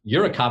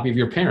 You're a copy of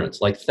your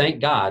parents.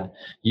 Thank God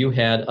you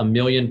had a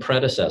million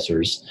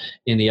predecessors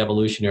in the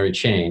evolutionary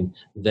chain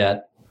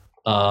that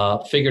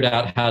figured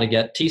out how to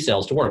get T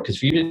cells to work. Because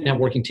if you didn't have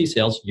working T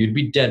cells, you'd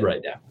be dead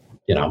right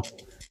now,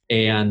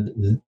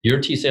 And your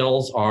T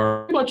cells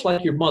are much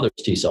like your mother's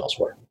T cells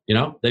were.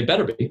 They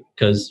better be,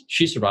 because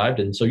she survived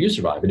and so you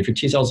survived. And if your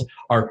T cells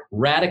are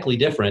radically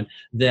different,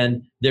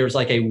 then there's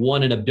like a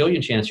 1 in a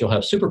billion chance you'll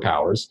have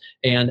superpowers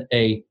and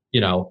a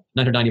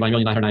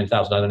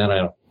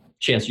 999,990,000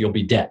 chance you'll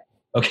be dead.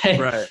 Okay.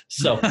 Right.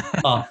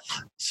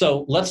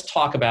 So let's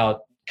talk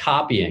about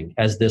copying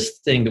as this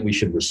thing that we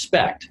should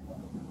respect.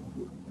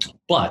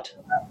 But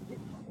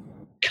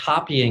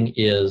copying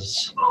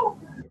is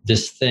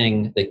this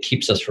thing that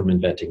keeps us from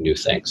inventing new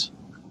things.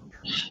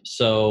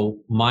 So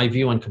my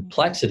view on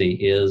complexity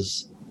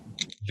is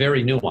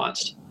very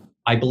nuanced.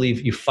 I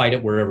believe you fight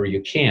it wherever you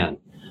can.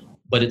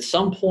 But at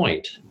some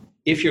point,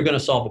 if you're going to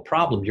solve a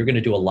problem, you're going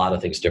to do a lot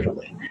of things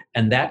differently.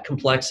 And that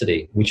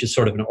complexity, which is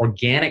sort of an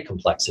organic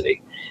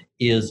complexity,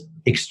 is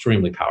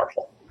extremely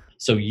powerful.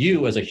 So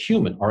you as a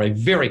human are a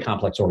very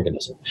complex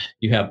organism.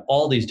 You have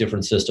all these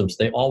different systems.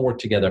 They all work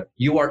together.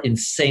 You are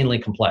insanely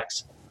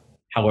complex.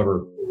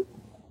 However,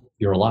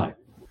 you're alive.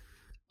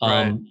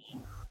 Right.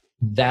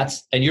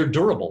 And you're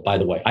durable, by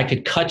the way. I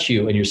could cut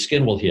you and your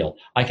skin will heal.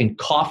 I can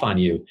cough on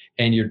you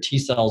and your T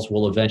cells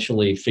will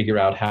eventually figure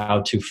out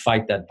how to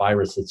fight that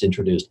virus that's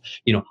introduced.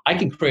 I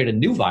can create a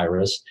new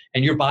virus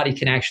and your body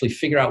can actually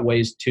figure out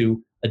ways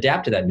to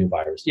adapt to that new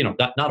virus.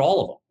 Not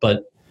all of them,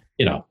 but,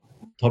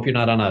 hope you're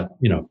not on a,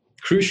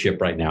 cruise ship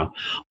right now.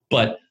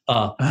 But,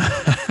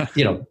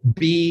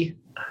 be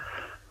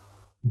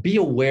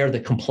aware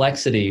that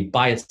complexity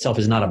by itself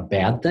is not a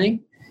bad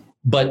thing,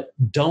 but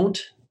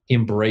don't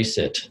embrace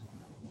it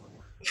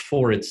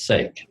for its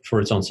sake, for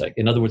its own sake.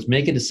 In other words,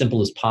 make it as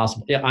simple as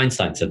possible. Yeah,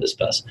 Einstein said this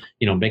best.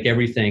 Make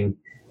everything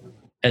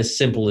as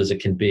simple as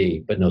it can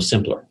be, but no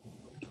simpler.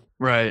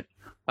 Right.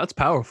 That's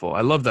powerful.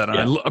 I love that. And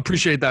I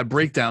appreciate that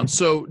breakdown.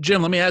 So,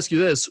 Jim, let me ask you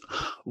this.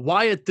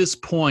 Why at this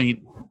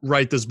point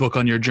write this book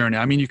on your journey?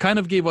 I mean, you kind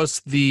of gave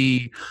us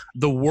the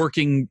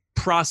working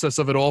process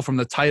of it all, from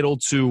the title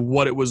to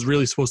what it was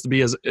really supposed to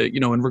be as,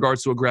 in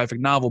regards to a graphic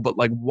novel. But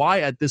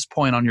why at this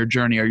point on your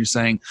journey are you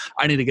saying,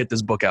 I need to get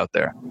this book out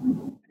there?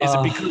 Is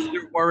it because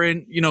you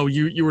weren't,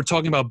 you were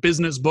talking about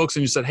business books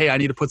and you said, hey, I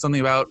need to put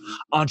something about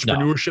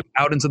entrepreneurship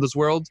out into this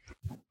world?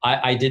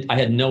 I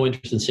had no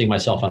interest in seeing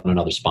myself on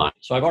another spine.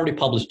 So I've already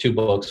published 2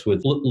 books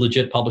with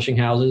legit publishing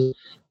houses.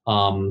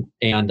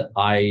 And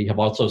I have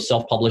also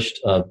self-published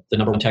the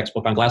 #1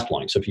 textbook on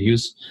glassblowing. So if you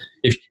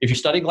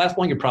study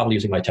glassblowing, you're probably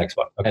using my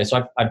textbook. Okay,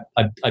 so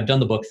I've done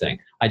the book thing.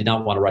 I did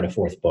not want to write a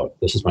 4th book.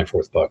 This is my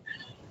 4th book,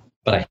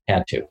 but I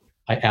had to.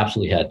 I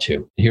absolutely had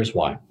to. Here's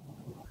why.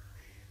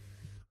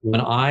 When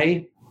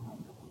I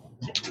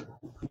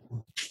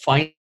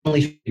finally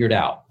figured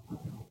out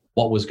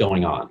what was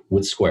going on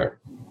with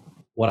Square,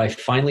 when I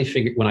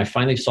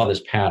finally saw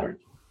this pattern,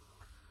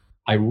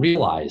 I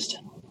realized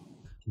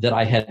that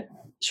I had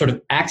sort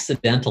of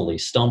accidentally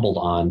stumbled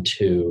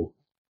onto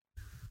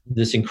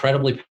this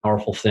incredibly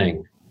powerful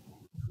thing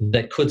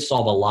that could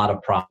solve a lot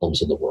of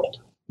problems in the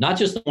world. Not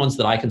just the ones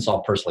that I can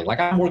solve personally. Like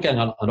I'm working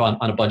on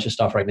a bunch of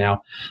stuff right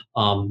now,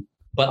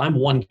 but I'm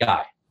one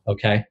guy,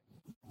 okay?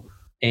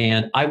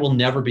 And I will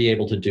never be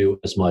able to do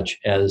as much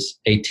as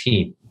a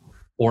team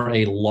or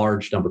a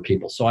large number of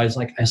people. So I was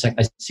like, I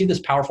see this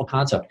powerful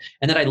concept.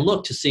 And then I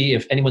look to see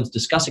if anyone's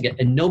discussing it,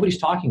 and nobody's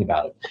talking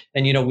about it.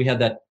 And, we had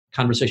that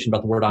conversation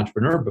about the word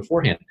entrepreneur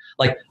beforehand.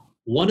 Like,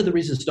 one of the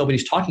reasons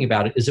nobody's talking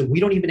about it is that we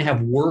don't even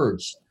have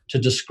words to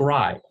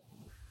describe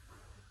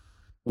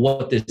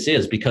what this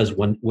is, because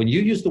when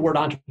you use the word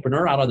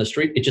entrepreneur out on the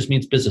street, it just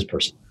means business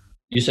person.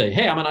 You say,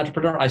 hey, I'm an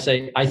entrepreneur. I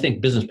say, I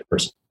think business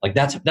person. Like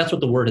that's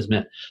what the word has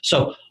meant.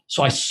 So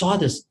I saw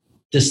this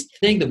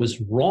thing that was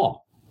wrong,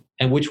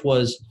 and which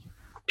was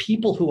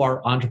people who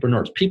are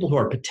entrepreneurs, people who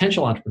are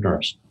potential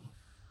entrepreneurs.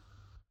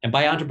 And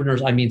by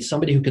entrepreneurs, I mean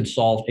somebody who can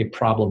solve a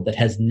problem that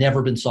has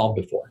never been solved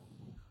before.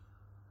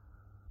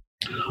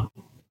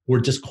 We're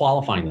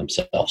disqualifying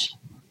themselves.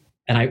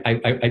 And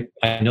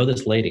I know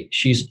this lady.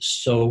 She's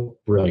so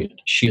brilliant.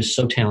 She is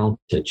so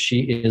talented.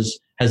 She has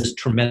this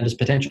tremendous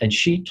potential. And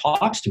she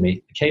talks to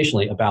me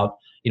occasionally about,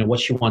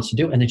 what she wants to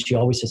do. And then she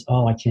always says,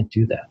 oh, I can't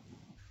do that.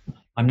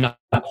 I'm not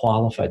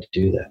qualified to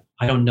do that.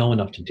 I don't know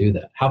enough to do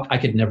that. I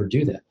could never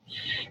do that.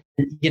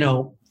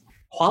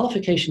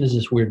 Qualification is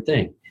this weird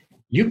thing.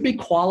 You can be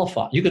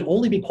qualified. You can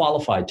only be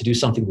qualified to do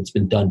something that's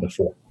been done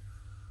before.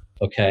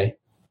 Okay.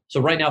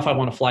 So right now, if I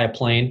want to fly a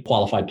plane,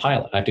 qualified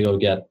pilot, I have to go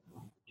get,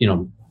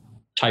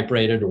 type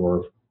rated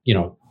or,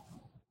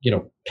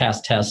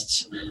 pass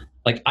tests.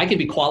 Like I could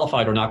be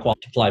qualified or not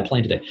qualified to fly a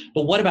plane today.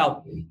 But what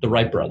about the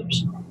Wright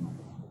brothers?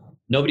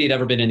 Nobody had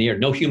ever been in the air.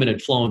 No human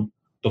had flown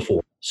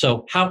before.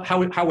 So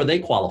how were they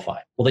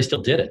qualified? Well, they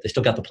still did it. They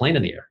still got the plane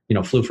in the air,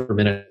 flew for a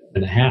minute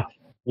and a half.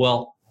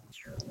 Well,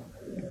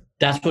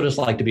 that's what it's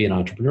like to be an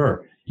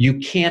entrepreneur. You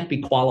can't be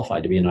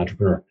qualified to be an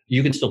entrepreneur.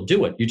 You can still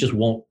do it. You just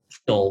won't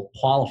feel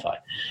qualified.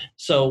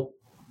 So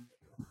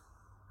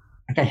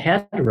I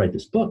had to write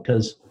this book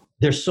because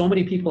there's so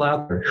many people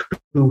out there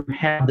who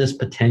have this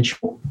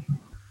potential.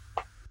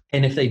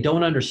 And if they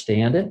don't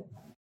understand it,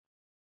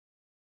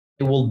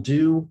 they will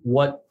do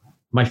what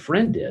my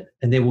friend did,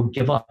 and they will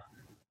give up.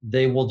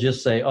 They will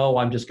just say, oh,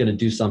 I'm just going to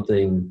do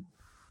something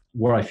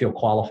where I feel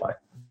qualified.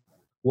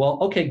 Well,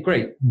 okay,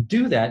 great.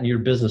 Do that, and you're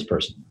a business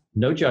person.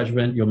 No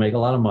judgment. You'll make a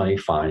lot of money,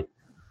 fine.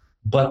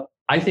 But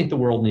I think the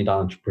world needs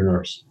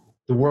entrepreneurs.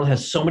 The world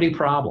has so many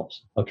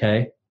problems,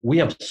 okay? We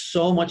have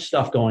so much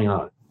stuff going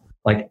on.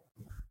 Like,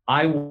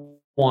 I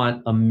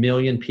want 1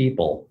 million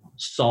people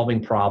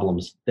solving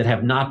problems that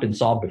have not been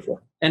solved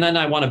before. And then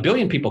I want 1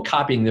 billion people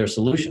copying their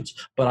solutions.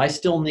 But I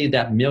still need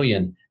that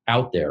million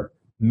out there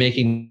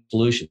making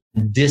solutions.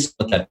 This is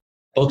what that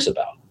book's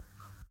about.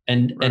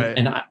 And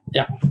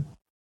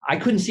I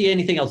couldn't see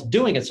anything else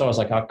doing it. So I was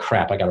like, oh,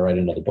 crap, I got to write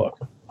another book.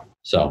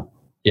 So,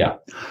 yeah.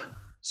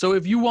 So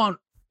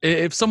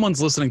if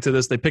someone's listening to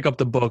this, they pick up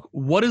the book,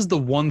 what is the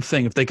one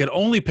thing, if they could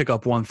only pick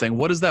up one thing,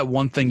 what is that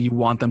one thing you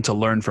want them to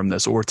learn from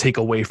this or take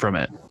away from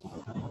it?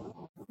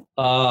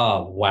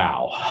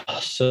 Wow.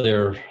 So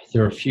there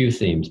are a few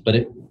themes, but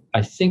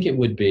I think it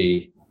would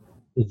be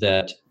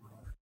that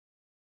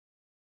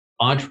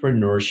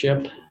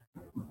entrepreneurship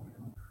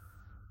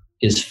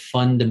is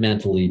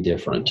fundamentally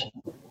different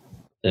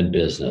than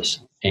business,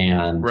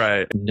 and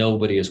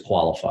nobody is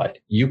qualified.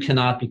 You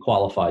cannot be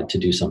qualified to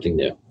do something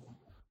new.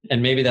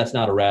 And maybe that's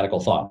not a radical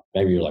thought.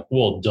 Maybe you're like,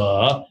 well,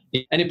 duh.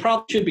 And it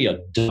probably should be a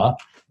duh,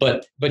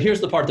 but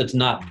here's the part that's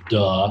not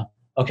duh.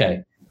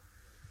 Okay.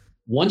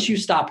 Once you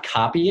stop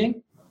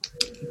copying,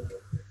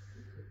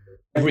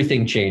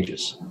 everything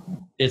changes.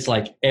 It's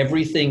like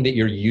everything that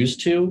you're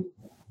used to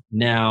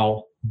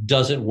now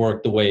doesn't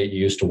work the way it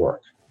used to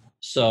work.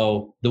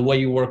 So the way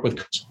you work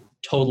with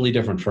totally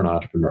different for an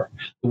entrepreneur.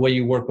 The way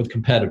you work with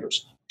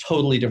competitors,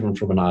 totally different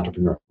from an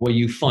entrepreneur. The way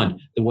you fund,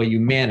 the way you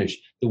manage,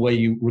 the way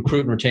you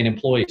recruit and retain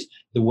employees,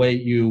 the way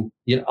you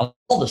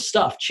all the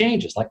stuff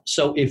changes. Like,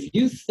 so if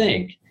you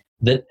think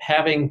that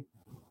having,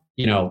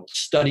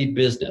 studied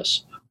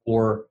business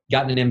or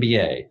gotten an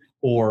MBA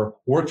or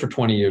worked for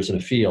 20 years in a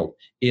field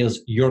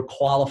is your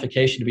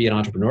qualification to be an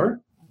entrepreneur,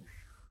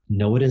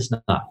 no, it is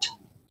not.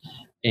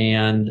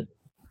 And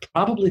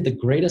probably the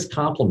greatest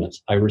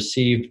compliments I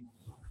received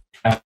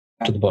after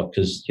the book,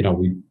 because,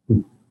 we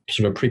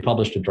sort of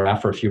pre-published a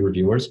draft for a few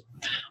reviewers.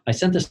 I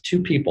sent this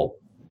to people,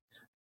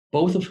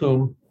 both of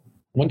whom,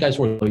 one guy's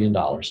worth $1 billion.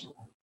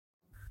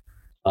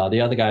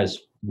 The other guy's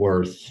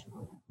worth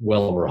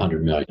well over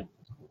 100 million.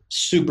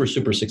 Super,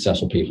 super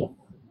successful people.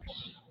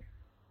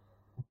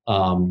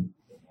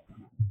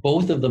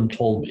 Both of them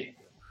told me,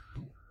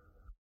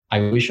 I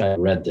wish I had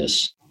read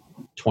this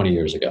 20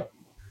 years ago.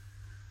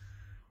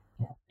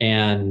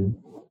 And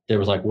They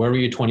was like, where were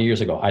you 20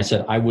 years ago? I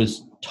said, I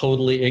was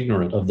totally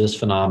ignorant of this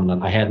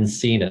phenomenon. I hadn't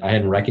seen it. I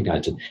hadn't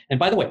recognized it. And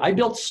by the way, I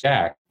built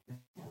Stack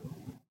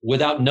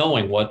without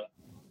knowing what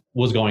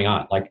was going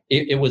on. Like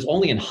it was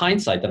only in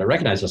hindsight that I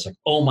recognized this, like,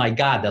 oh my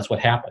God, that's what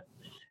happened.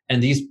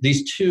 And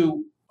these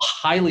two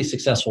highly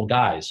successful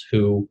guys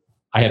who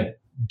I have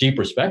deep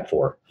respect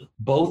for,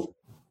 both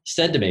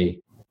said to me,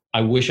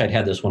 I wish I'd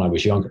had this when I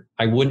was younger.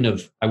 I wouldn't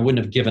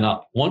have given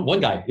up. One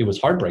guy, it was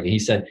heartbreaking. He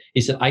said,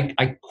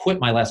 I quit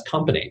my last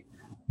company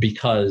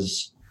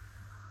because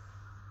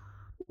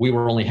we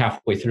were only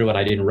halfway through and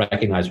I didn't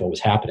recognize what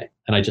was happening.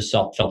 And I just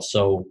felt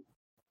so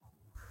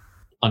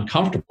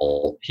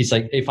uncomfortable. He's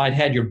like, if I'd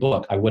had your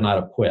book, I would not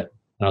have quit.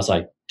 And I was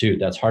like, dude,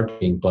 that's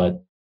heartbreaking,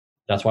 but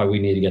that's why we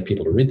need to get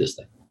people to read this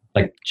thing.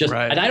 Like just,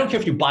 right. And I don't care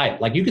if you buy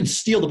it. Like you can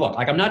steal the book.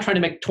 Like I'm not trying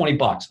to make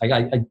 $20.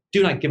 I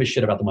do not give a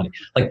shit about the money.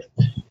 Like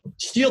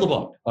steal the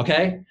book.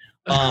 Okay.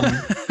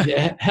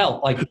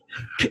 Hell, like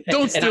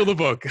don't steal the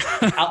book.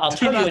 I'll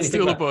tell you anything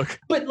steal the book.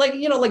 But like,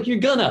 like you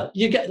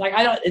get like,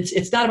 I don't,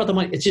 it's not about the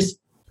money. It's just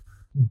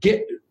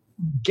get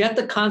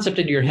the concept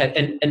into your head.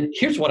 And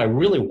here's what I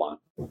really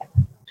want.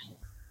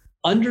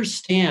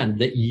 Understand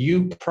that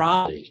you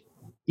probably,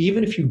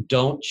 even if you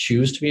don't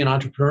choose to be an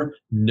entrepreneur,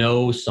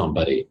 know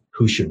somebody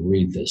who should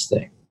read this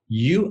thing.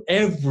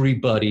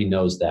 Everybody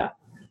knows that.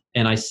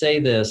 And I say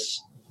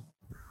this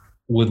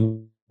with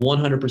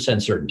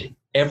 100% certainty.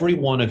 Every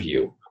one of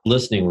you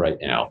listening right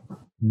now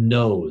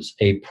knows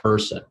a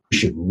person who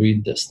should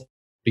read this thing,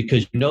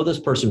 because you know this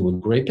person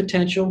with great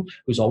potential,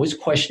 who's always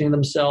questioning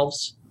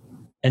themselves,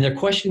 and they're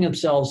questioning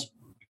themselves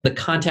the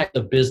context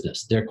of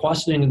business. They're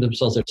questioning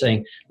themselves.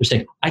 They're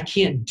saying, I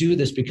can't do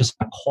this because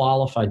I'm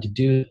qualified to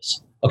do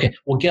this. Okay,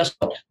 well, guess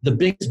what? The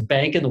biggest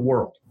bank in the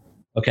world,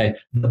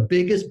 the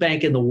biggest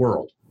bank in the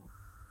world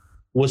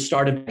was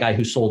started by a guy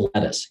who sold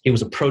lettuce. He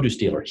was a produce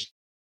dealer. He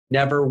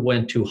never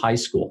went to high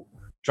school,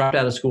 dropped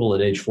out of school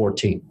at age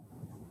 14.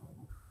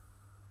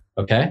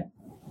 Okay?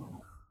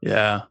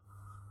 Yeah,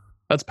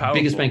 that's powerful.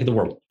 Biggest bank in the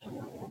world.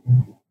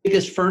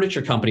 Biggest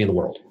furniture company in the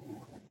world.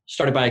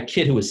 Started by a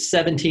kid who was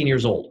 17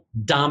 years old.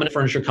 Dominant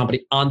furniture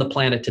company on the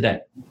planet today.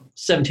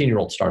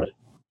 17-year-old started.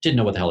 Didn't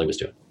know what the hell he was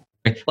doing.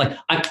 Like,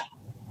 I'm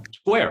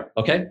square,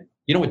 okay?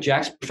 You know what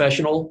Jack's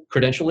professional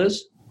credential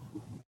is?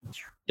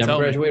 Never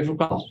graduated from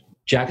college.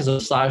 Jack is a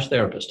massage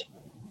therapist.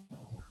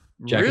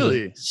 Jack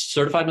really?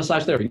 Certified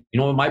massage therapist. You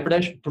know what my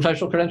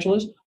professional credential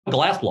is? A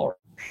glass blower.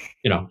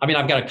 I mean,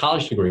 I've got a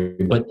college degree,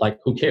 but like,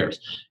 who cares?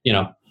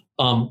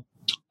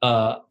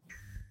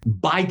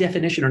 By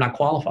definition are not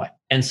qualified.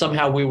 And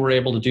somehow we were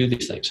able to do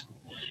these things.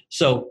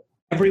 So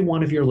every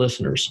one of your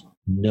listeners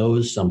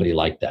knows somebody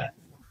like that.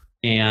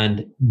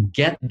 And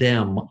get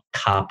them a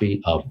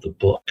copy of the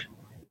book.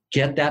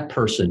 Get that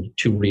person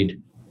to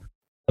read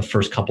the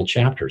first couple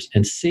chapters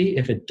and see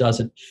if it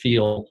doesn't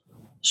feel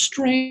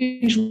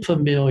strangely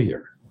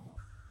familiar.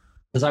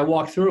 As I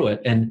walk through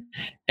it, and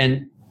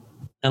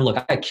look,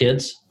 I got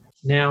kids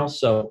now,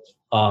 so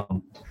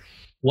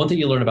one thing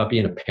you learn about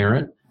being a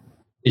parent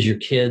is your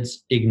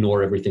kids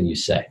ignore everything you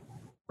say,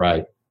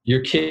 right? Your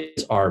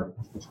kids are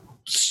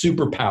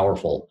super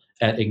powerful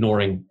at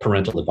ignoring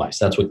parental advice.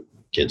 That's what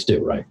kids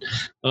do, right?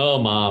 Oh,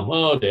 mom,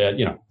 oh, dad,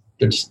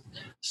 they're just.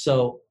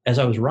 So as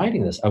I was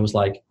writing this, I was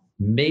like,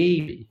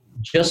 maybe,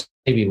 just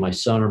maybe my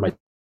son or my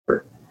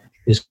daughter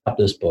has got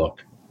this book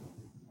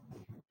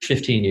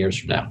 15 years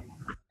from now,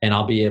 and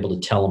I'll be able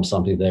to tell them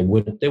something they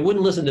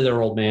wouldn't listen to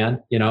their old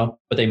man,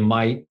 but they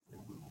might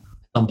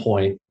at some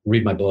point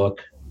read my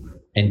book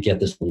and get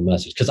this little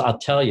message. Because I'll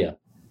tell you,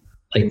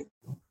 like,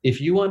 if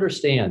you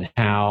understand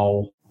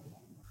how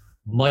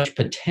much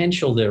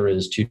potential there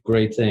is to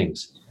great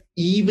things,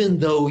 even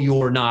though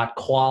you're not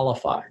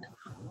qualified,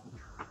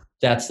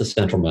 that's the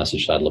central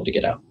message that I'd love to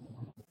get out.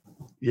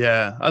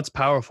 Yeah, that's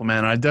powerful,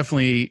 man. I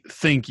definitely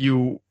think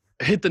you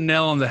hit the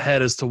nail on the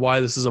head as to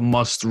why this is a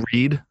must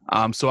read.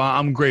 So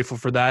I'm grateful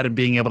for that and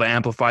being able to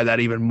amplify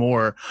that even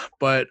more.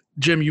 But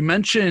Jim, you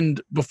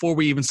mentioned before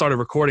we even started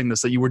recording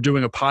this that you were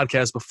doing a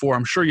podcast before.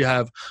 I'm sure you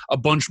have a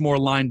bunch more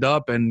lined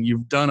up, and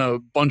you've done a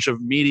bunch of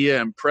media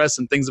and press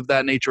and things of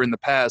that nature in the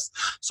past.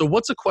 So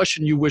what's a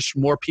question you wish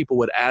more people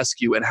would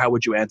ask you, and how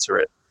would you answer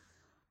it?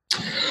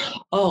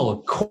 Oh,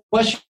 a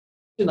question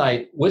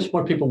I wish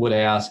more people would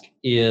ask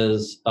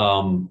is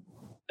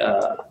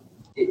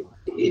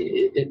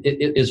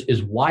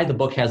is why the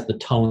book has the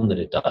tone that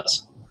it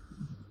does.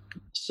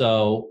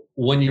 So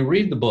when you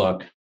read the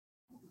book,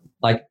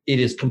 like, it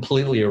is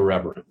completely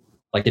irreverent.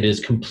 Like, it is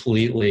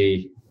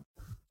completely,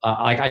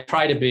 I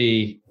try to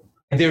be,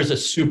 there's a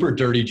super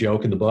dirty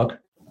joke in the book.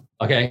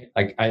 Okay.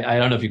 I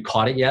don't know if you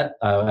caught it yet.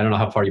 I don't know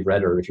how far you've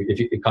read or if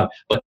you caught it,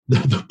 but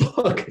the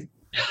book,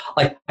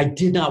 like, I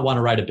did not want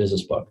to write a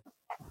business book.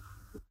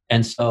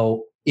 And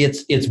so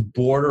it's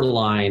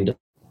borderline.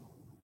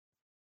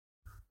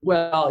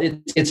 Well,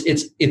 I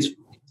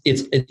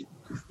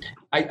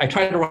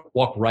tried to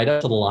walk right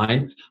up to the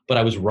line, but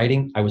I was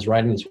writing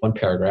this one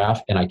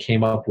paragraph, and I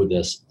came up with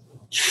this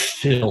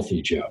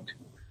filthy joke,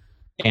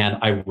 and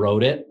I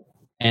wrote it,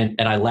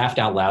 and I laughed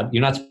out loud.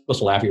 You're not supposed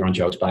to laugh at your own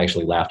jokes, but I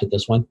actually laughed at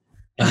this one,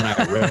 And then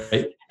I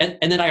erased,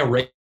 and then I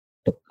erased.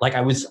 Like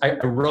I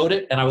wrote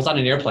it and I was on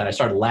an airplane. I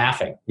started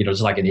laughing,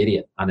 just like an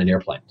idiot on an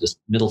airplane, just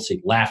middle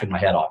seat, laughing my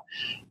head off.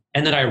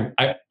 And then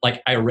I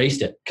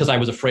erased it because I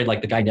was afraid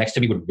like the guy next to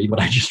me would read what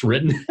I just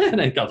written.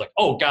 And I was like,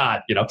 oh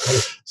God,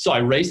 so I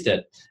erased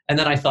it. And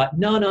then I thought,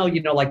 no,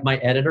 like my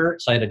editor,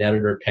 so I had an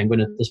editor at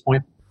Penguin at this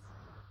point.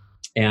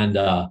 And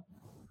I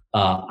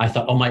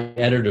thought, oh, my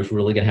editor's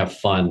really going to have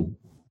fun,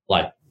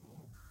 like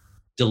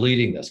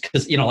deleting this.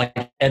 Cause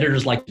like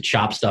editors like to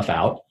chop stuff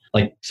out.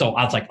 Like, so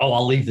I was like, oh,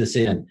 I'll leave this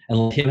in and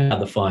let him have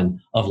the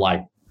fun of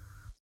like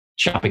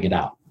chopping it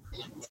out.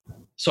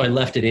 So I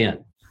left it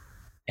in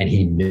and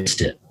he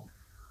missed it.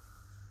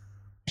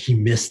 He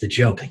missed the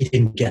joke. He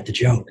didn't get the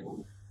joke.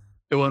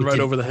 It went right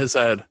over his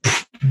head.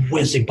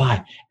 Whizzing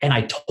by. And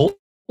I told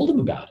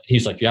him about it.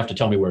 He's like, you have to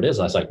tell me where it is.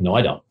 I was like, no,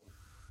 I don't.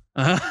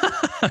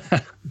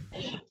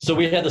 So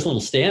we had this little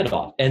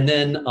standoff. And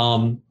then,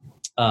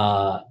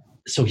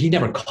 so he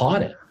never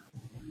caught it.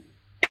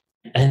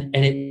 And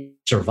it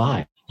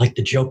survived. Like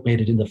the joke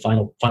made it in the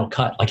final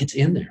cut. Like it's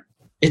in there.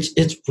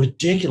 It's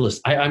ridiculous.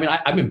 I mean,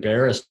 I'm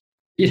embarrassed.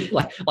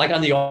 Like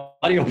on the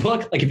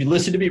audiobook, like if you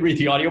listen to me read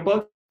the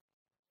audiobook,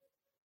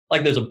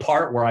 like there's a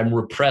part where I'm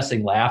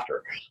repressing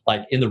laughter,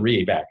 like in the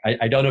readback.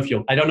 I don't know if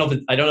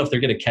they're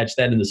going to catch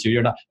that in the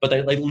studio or not, but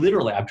they, like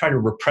literally, I'm trying to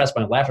repress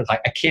my laughter. It's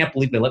like, I can't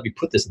believe they let me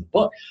put this in the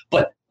book,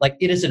 but like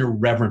it is an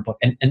irreverent book.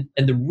 And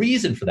the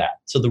reason for that,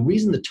 so the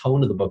reason the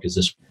tone of the book is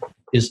this,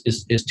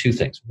 is two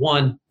things.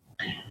 One,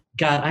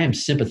 God, I am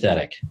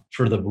sympathetic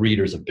for the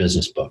readers of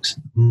business books.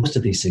 Most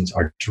of these things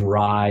are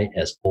dry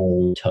as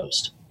old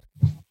toast.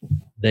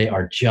 They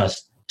are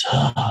just,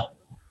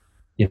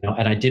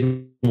 and I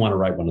didn't want to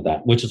write one of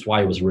that, which is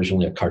why it was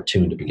originally a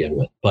cartoon to begin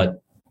with.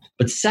 But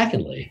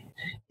secondly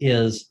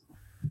is,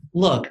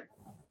 look,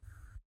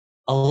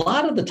 a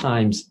lot of the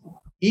times,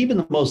 even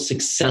the most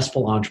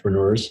successful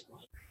entrepreneurs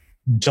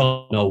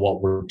don't know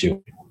what we're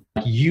doing.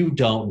 You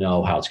don't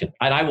know how it's going to,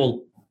 and I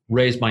will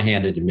raise my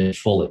hand and admit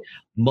fully,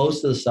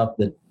 most of the stuff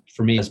that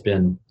for me has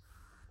been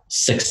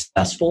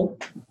successful,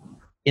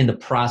 in the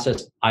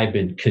process, I've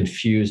been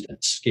confused and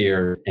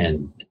scared,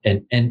 and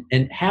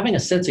having a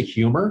sense of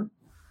humor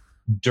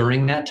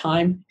during that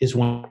time is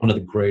one of the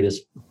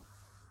greatest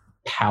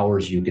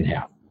powers you can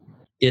have.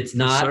 It's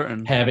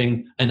not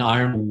having an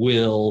iron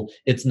will.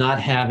 It's not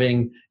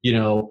having,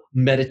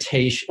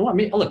 meditation. Well, I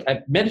mean, look,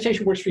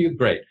 meditation works for you.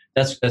 Great.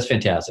 That's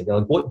fantastic.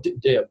 Like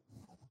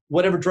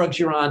whatever drugs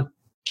you're on,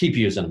 keep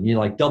using them.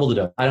 Like double the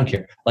dose. I don't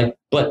care. Like,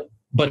 but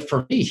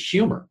for me,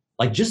 humor,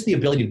 like just the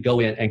ability to go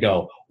in and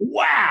go,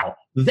 wow,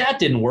 that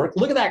didn't work.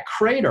 Look at that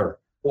crater.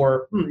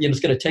 Or it's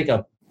going to take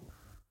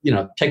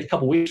a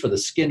couple weeks for the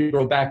skin to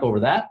grow back over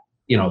that,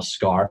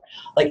 scar.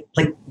 Like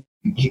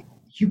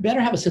you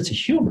better have a sense of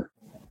humor.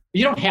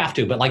 You don't have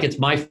to, but like it's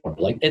my form.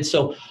 Like, and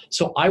so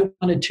I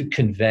wanted to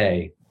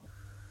convey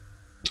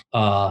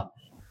how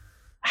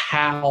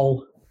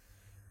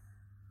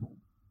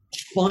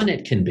fun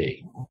it can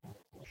be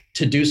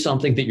to do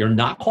something that you're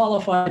not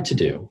qualified to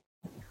do,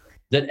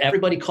 that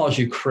everybody calls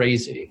you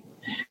crazy,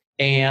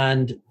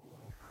 and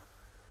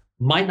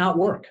might not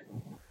work.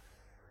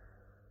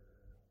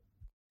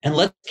 And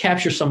let's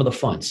capture some of the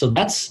fun. So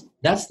that's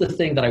the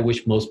thing that I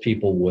wish most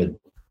people would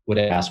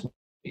ask me,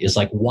 is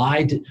like,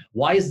 why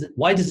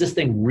does this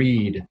thing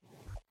read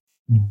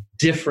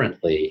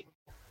differently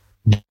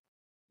than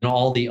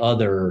all the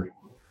other,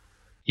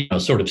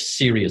 sort of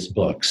serious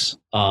books?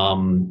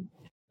 And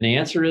the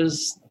answer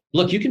is,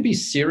 look, you can be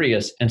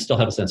serious and still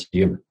have a sense of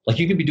humor. Like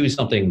you can be doing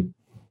something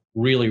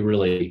really,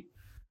 really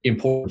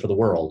important for the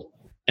world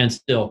and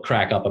still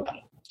crack up about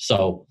it.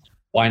 So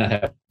why not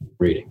have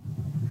reading?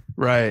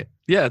 Right.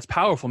 Yeah, it's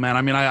powerful, man.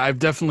 I mean, I've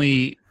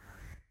definitely,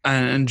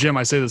 and Jim,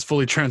 I say this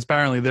fully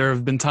transparently, there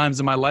have been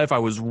times in my life I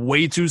was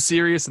way too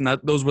serious, and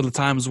those were the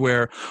times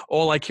where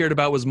all I cared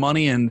about was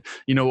money. And,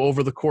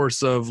 over the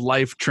course of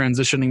life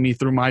transitioning me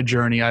through my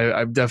journey,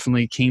 I've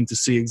definitely came to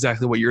see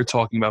exactly what you're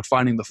talking about,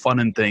 finding the fun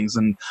in things.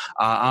 And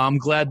I'm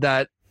glad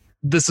that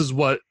this is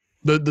what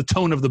the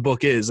tone of the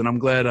book is. And I'm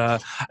glad, I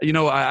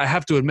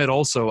have to admit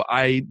also,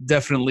 I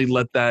definitely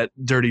let that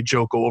dirty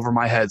joke go over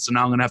my head. So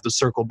now I'm going to have to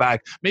circle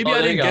back. Maybe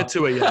I didn't get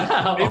to it yet.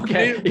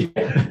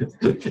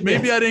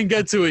 Maybe I didn't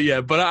get to it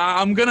yet, but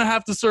I'm going to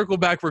have to circle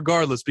back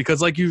regardless,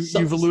 because like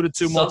you've alluded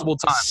to multiple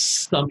times.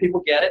 Some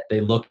people get it.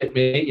 They look at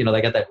me,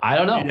 they get that. I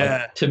don't know. Yeah.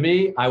 Like, to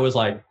me, I was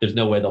like, there's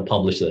no way they'll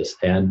publish this.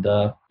 And,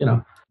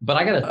 but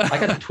I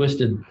got a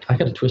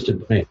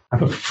twisted brain.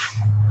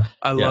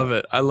 I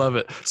love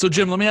it. So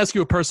Jim, let me ask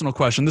you a personal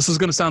question. This is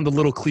going to sound a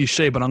little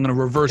cliche, but I'm going to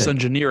reverse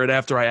engineer it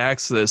after I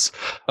ask this.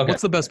 Okay.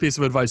 What's the best piece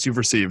of advice you've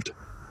received?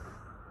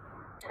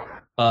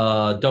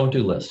 Don't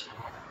do lists.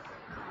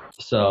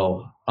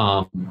 So,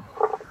 okay.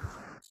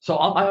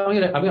 So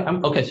you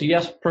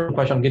asked a personal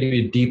question. I'm going to give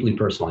you a deeply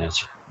personal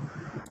answer.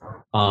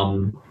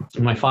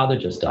 My father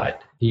just died.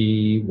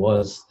 He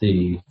was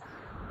the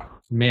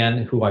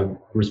man who I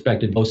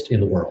respected most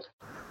in the world.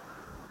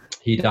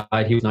 He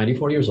died. He was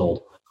 94 years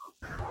old,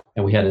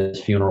 and we had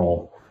his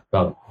funeral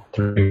about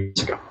 3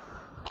 weeks ago.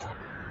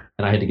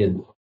 And I had to give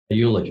a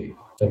eulogy.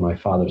 at my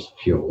father's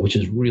funeral, which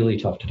is really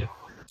tough to do.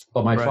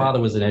 But my father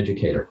was an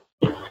educator.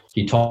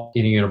 He taught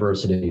in a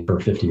university for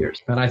 50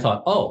 years. And I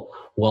thought, oh,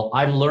 well,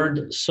 I've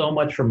learned so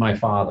much from my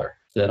father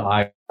that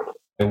I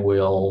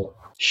will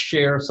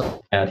share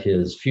some at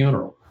his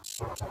funeral.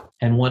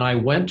 And when I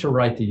went to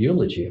write the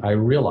eulogy, I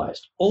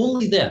realized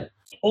only then,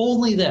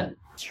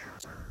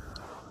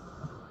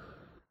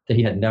 that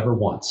he had never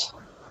once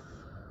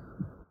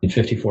in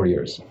 54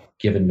 years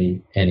given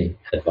me any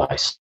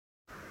advice.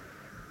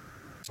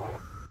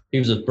 He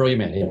was a brilliant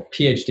man. He had a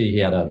PhD.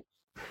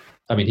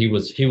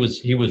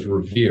 He was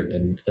revered,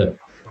 and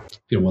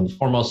one of the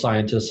foremost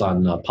scientists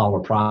on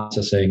polymer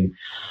processing.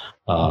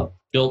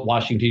 Built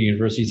Washington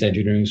University's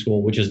engineering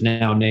school, which is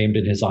now named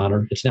in his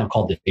honor. It's now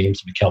called the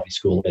James McKelvey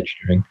School of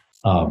Engineering,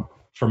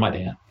 for my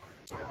dad.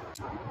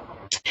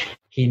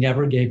 He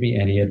never gave me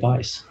any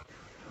advice.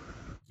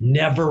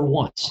 Never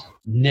once.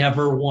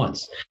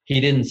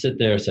 He didn't sit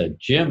there and say,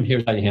 Jim,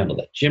 here's how you handle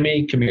that.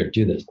 Jimmy, come here,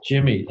 do this.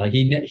 Jimmy, like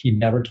he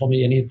never told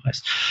me any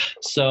advice.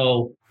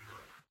 So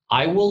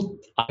I will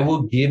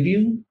give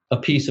you a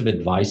piece of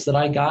advice that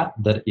I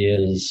got that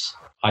is,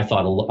 I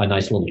thought, a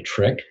nice little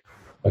trick.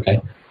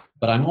 Okay.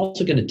 But I'm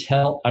also going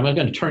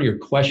to turn your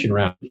question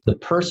around. The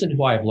person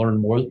who I've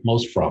learned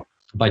most from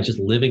by just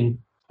living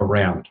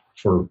around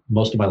for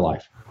most of my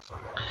life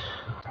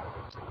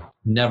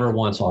never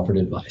once offered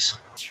advice.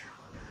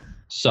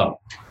 So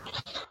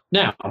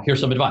now here's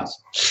some advice.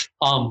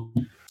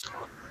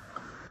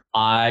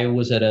 I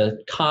was at a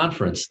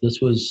conference.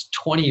 This was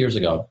 20 years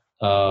ago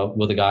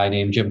with a guy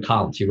named Jim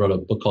Collins. He wrote a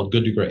book called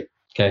Good to Great.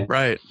 Okay.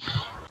 Right.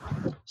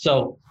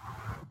 So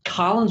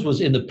Collins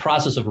was in the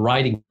process of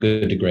writing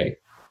Good to Great.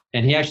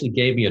 And he actually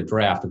gave me a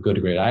draft of Good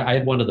to Great. I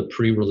had one of the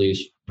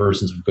pre-release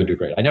versions of Good to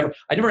Great. I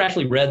never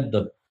actually read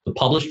the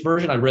published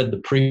version. I read the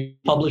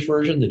pre-published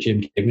version that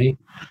Jim gave me.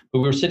 But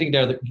we were sitting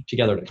there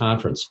together at a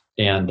conference.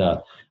 And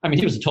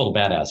he was a total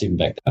badass even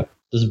back then.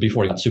 This is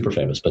before he got super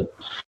famous. But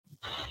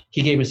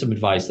he gave me some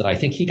advice that I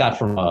think he got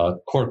from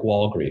Cork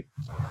Walgreen.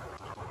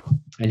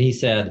 And he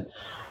said,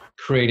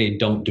 create a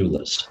don't-do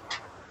list.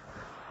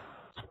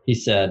 He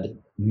said,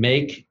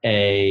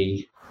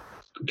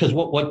 because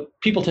what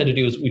people tend to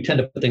do is we tend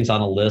to put things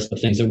on a list of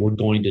things that we're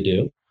going to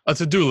do. A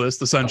to-do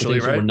list, essentially,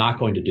 right? That we're not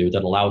going to do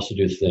that allow us to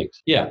do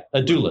things. Yeah,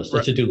 a do list,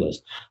 a to-do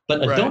list.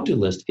 But a don't-do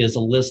list is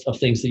a list of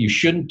things that you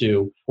shouldn't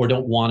do or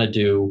don't want to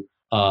do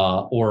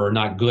or are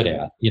not good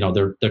at.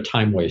 They're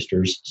time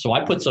wasters. So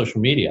I put social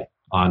media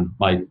on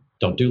my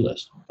don't-do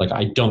list. Like,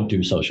 I don't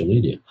do social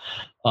media.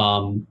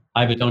 I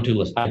have a don't-do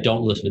list. I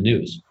don't listen to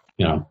news.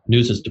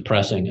 News is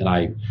depressing, and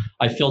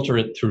I filter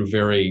it through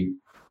very,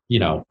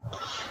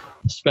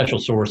 special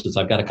sources.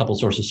 I've got a couple of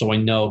sources, so I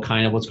know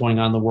kind of what's going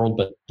on in the world,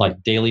 but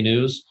like daily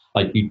news,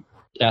 like you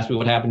asked me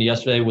what happened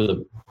yesterday with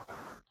a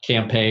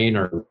campaign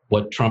or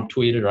what Trump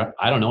tweeted, or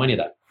I don't know any of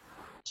that.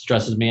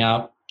 Stresses me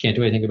out. Can't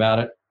do anything about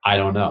it. I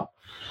don't know.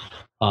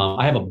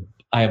 I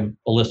have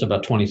a list of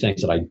about 20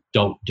 things that I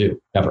don't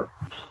do ever.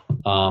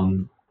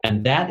 And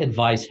that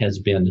advice has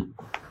been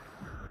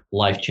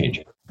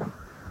life-changing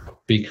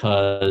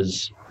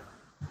because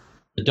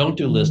the don't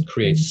do list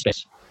creates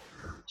space.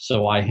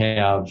 So I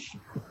have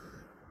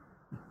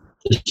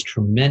this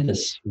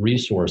tremendous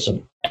resource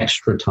of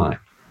extra time.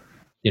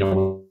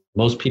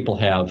 Most people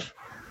have,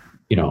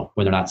 when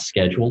they're not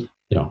scheduled,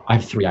 I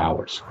have 3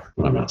 hours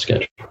when I'm not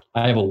scheduled.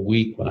 I have a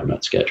week when I'm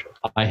not scheduled.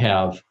 I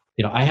have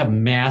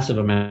massive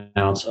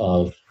amounts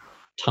of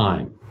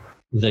time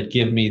that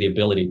give me the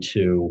ability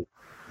to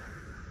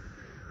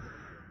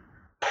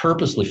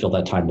purposely fill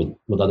that time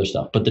with other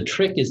stuff. But the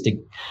trick is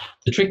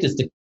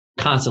to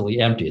constantly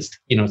empty.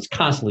 It's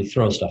constantly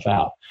throw stuff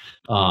out.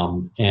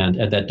 And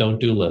that don't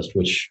do list,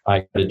 which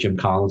I had Jim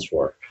Collins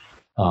for,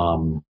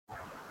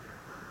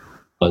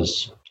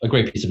 was a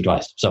great piece of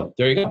advice. So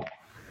there you go.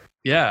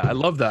 Yeah, I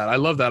love that.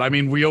 I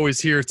mean, we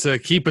always hear to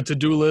keep a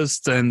to-do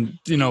list and,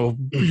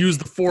 use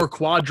the 4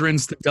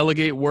 quadrants to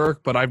delegate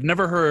work, but I've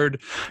never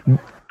heard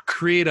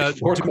create a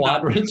 4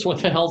 quadrants. What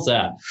the hell's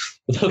that?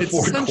 The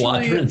 4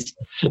 quadrants.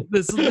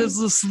 There's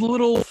this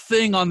little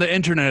thing on the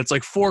internet. It's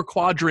like 4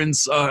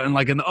 quadrants, and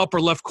like in the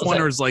upper left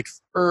corner is like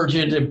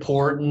urgent,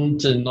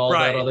 important, and all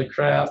that other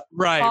crap.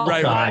 Right, oh,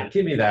 right, God, right.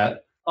 Give me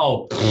that.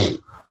 Oh,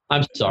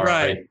 I'm sorry.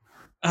 Right.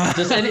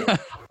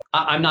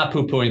 I'm not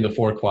poo-pooing the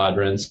 4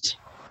 quadrants,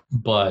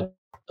 but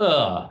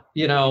right.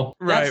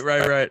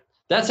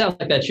 That sounds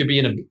like that should be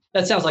in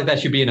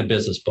a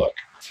business book.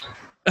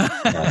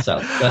 That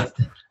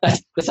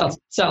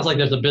sounds like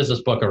there's a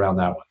business book around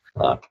that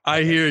one.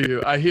 I hear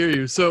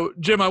you. So,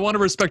 Jim, I want to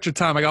respect your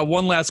time. I got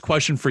one last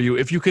question for you.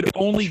 If you could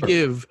only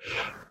give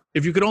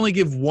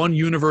one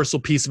universal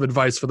piece of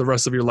advice for the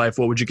rest of your life,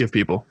 what would you give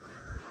people?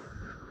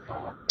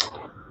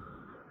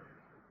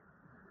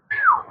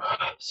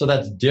 So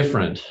that's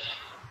different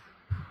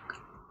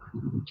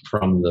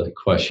from the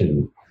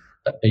question.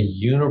 A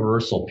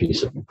universal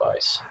piece of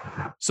advice.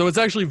 So it's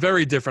actually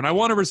very different. I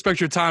want to respect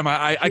your time.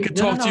 I could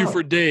talk to you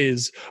for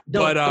days,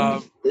 but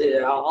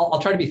I'll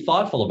try to be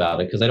thoughtful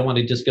about it because I don't want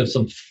to just give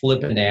some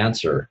flippant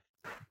answer.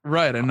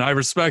 Right, and I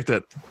respect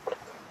it.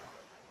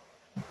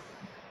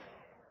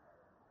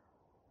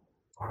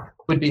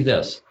 would be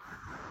this.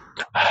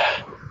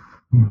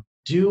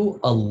 Do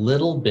a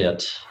little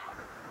bit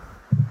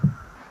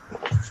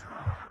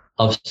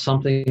of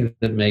something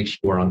that makes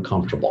you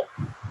uncomfortable.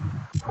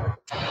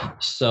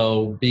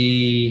 So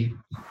get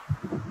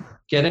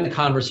in a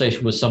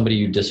conversation with somebody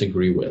you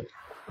disagree with.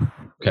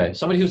 Okay,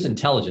 somebody who's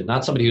intelligent,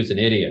 not somebody who's an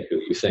idiot who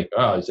you think,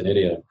 oh, he's an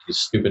idiot, he's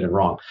stupid and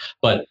wrong,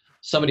 but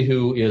somebody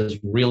who is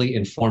really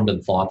informed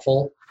and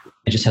thoughtful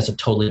and just has a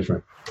totally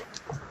different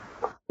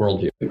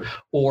worldview.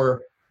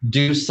 Or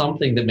do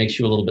something that makes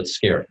you a little bit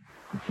scared,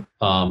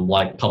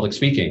 like public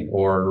speaking,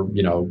 or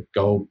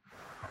go,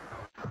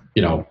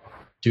 do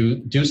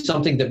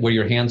something that where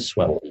your hands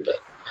sweat a little bit.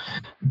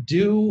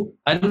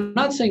 I'm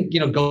not saying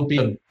go be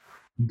a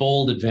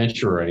bold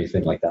adventurer or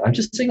anything like that. I'm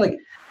just saying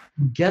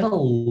get a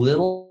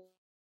little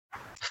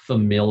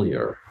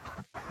familiar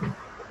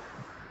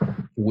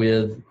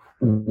with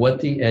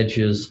what the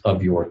edges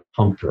of your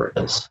comfort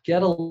is.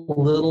 Get a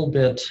little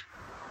bit,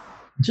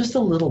 just a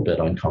little bit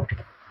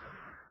uncomfortable.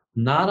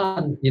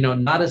 Not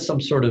as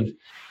some sort of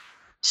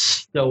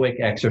stoic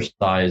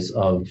exercise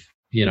of,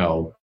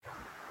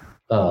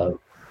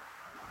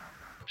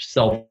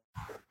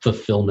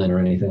 self-fulfillment or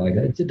anything like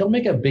that. Don't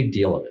make a big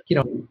deal of it.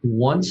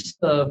 Once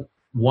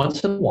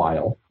in a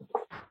while,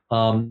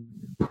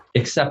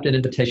 accept an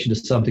invitation to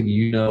something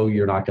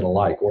you're not going to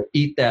like, or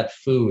eat that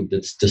food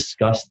that's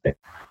disgusting.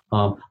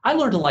 I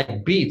learned to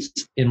like beets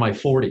in my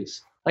 40s.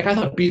 I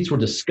thought beets were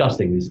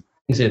disgusting. These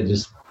things that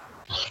just,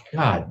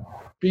 God,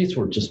 beets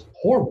were just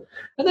horrible.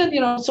 And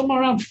then,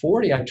 somewhere around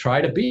 40, I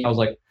tried a beet. I was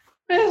like,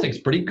 man, this thing's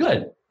pretty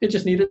good. It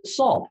just needed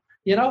salt,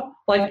 you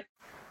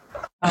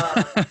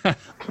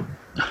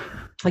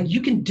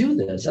can do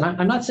this. And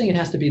I'm not saying it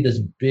has to be this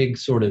big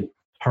sort of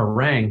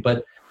harangue,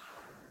 but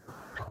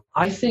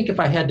I think if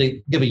I had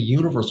to give a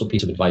universal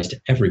piece of advice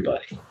to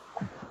everybody,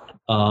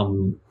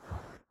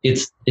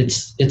 it's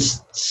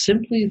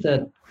simply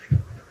that,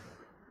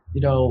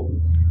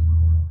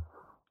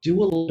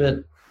 do a little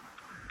bit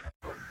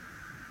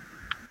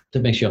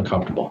that makes you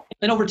uncomfortable.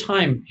 And over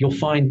time, you'll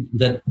find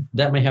that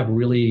may have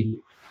really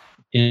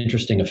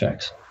interesting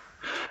effects.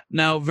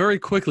 Now, very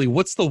quickly,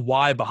 what's the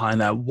why behind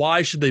that?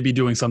 Why should they be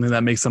doing something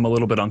that makes them a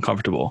little bit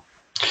uncomfortable?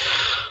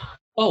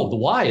 Oh, the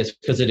why is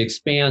because it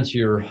expands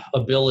your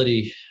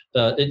ability.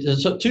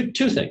 So two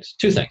things.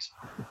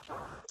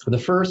 The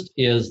first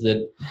is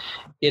that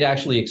it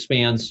actually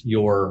expands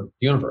your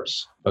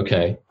universe.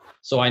 Okay.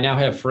 So I now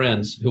have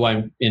friends who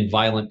I'm in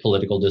violent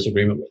political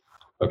disagreement with.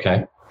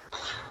 Okay.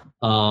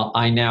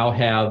 I now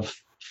have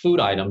food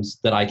items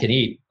that I can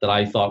eat that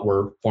I thought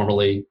were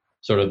formerly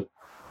sort of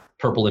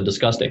purple and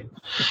disgusting.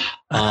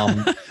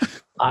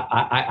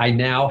 I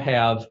now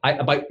have,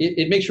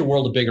 it makes your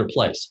world a bigger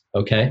place.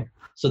 Okay.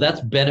 So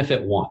that's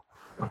benefit one.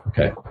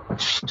 Okay.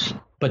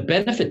 But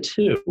benefit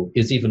two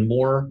is even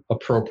more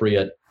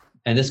appropriate.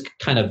 And this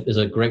kind of is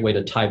a great way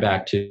to tie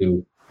back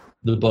to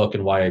the book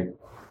and why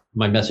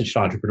my message to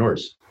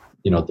entrepreneurs,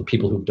 the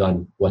people who've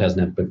done what has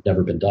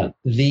never been done.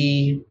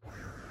 The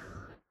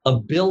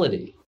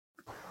ability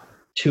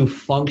to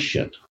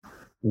function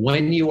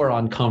when you are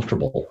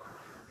uncomfortable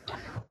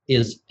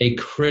is a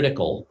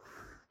critical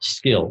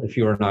skill if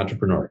you're an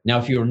entrepreneur. Now,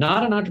 if you're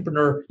not an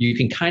entrepreneur, you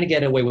can kind of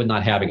get away with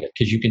not having it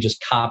because you can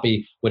just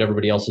copy what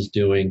everybody else is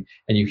doing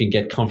and you can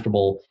get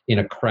comfortable in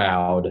a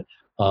crowd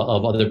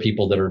of other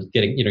people that are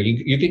getting,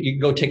 you can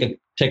go take a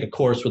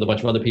course with a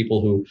bunch of other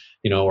people who,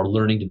 are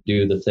learning to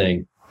do the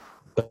thing.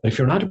 But if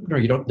you're an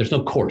entrepreneur, there's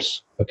no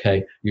course,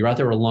 okay? You're out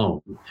there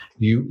alone.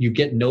 You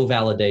get no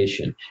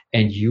validation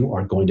and you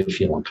are going to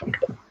feel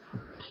uncomfortable.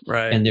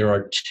 Right. And there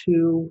are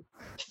two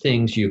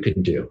things you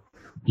can do.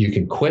 You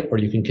can quit or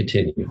you can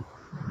continue.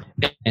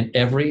 And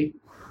every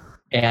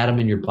atom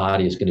in your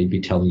body is going to be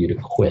telling you to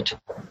quit.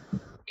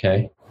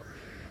 Okay?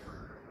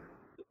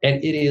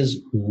 And it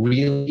is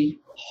really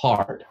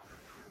hard,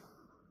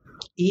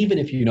 even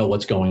if you know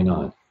what's going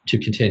on, to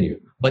continue.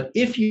 But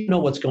if you know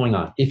what's going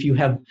on, if you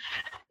have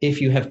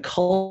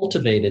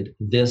cultivated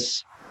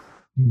this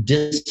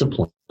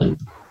discipline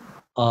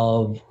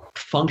of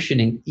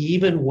functioning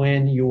even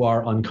when you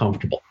are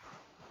uncomfortable,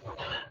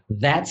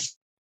 that's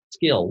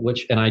skill,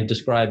 and I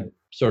describe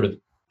sort of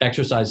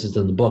exercises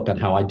in the book on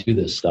how I do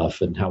this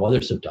stuff and how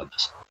others have done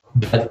this.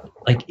 But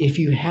if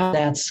you have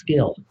that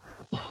skill,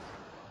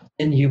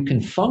 then you can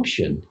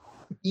function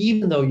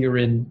even though you're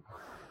in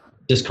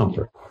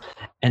discomfort.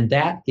 And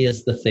that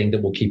is the thing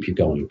that will keep you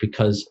going,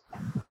 because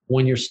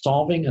when you're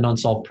solving an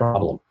unsolved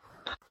problem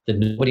that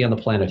nobody on the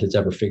planet has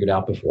ever figured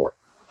out before,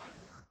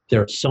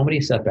 there are so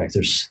many setbacks,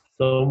 there's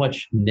so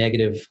much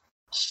negative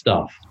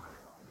stuff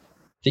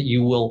that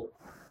you will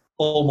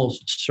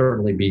almost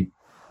certainly be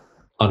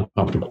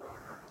uncomfortable.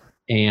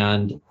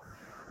 And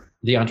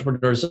the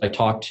entrepreneurs I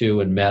talked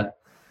to and met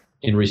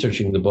in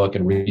researching the book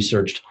and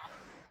researched,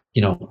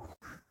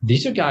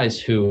 these are guys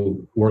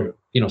who were,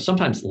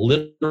 sometimes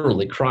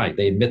literally crying.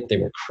 They admit they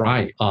were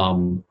crying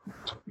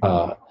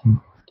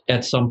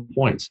at some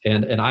points.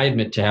 And I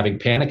admit to having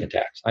panic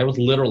attacks. I was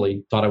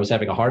literally thought I was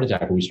having a heart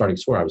attack when we started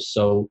to swear. I was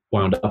so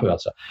wound up about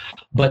stuff.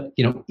 But,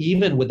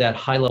 even with that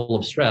high level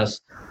of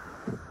stress,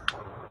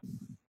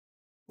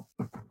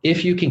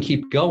 if you can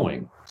keep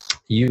going,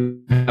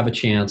 you have a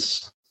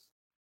chance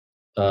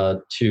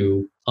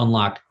to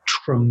unlock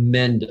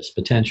tremendous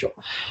potential.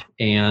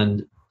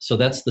 And so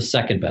that's the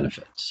second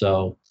benefit.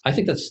 So I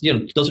think that's,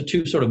 those are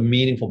two sort of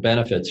meaningful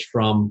benefits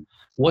from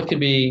what can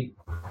be,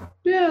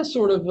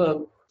 sort of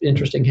a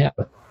interesting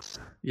habit.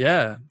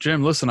 Yeah,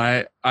 Jim, listen,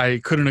 I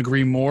couldn't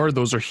agree more.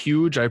 Those are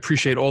huge. I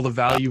appreciate all the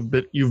value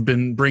you've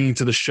been bringing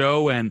to the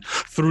show and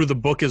through the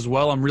book as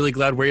well. I'm really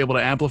glad we're able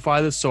to amplify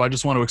this. So I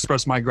just want to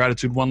express my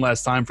gratitude one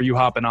last time for you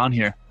hopping on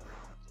here.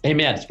 Hey,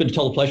 Matt, it's been a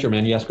total pleasure,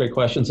 man. You asked great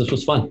questions. This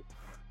was fun.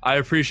 I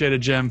appreciate it,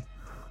 Jim.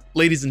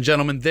 Ladies and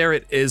gentlemen, there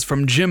it is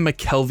from Jim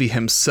McKelvey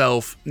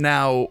himself.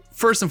 Now,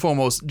 first and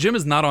foremost, Jim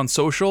is not on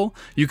social.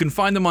 You can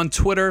find him on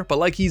Twitter, but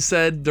like he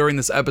said during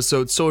this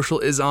episode, social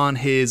is on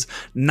his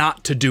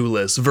not to-do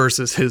list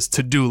versus his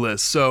to-do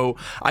list. So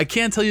I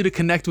can't tell you to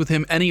connect with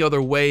him any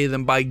other way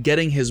than by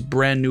getting his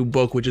brand new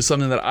book, which is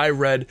something that I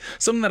read,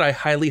 something that I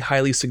highly,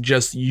 highly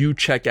suggest you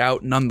check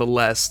out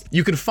nonetheless.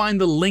 You can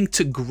find the link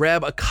to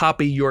grab a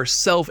copy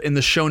yourself in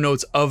the show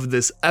notes of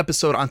this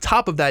episode. On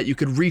top of that, you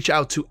could reach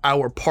out to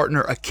our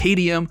partner, Acadium,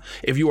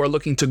 if you are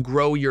looking to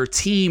grow your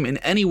team in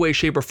any way,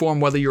 shape, or form,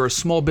 whether you're a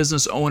small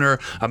business owner,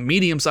 a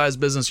medium-sized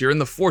business, you're in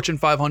the Fortune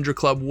 500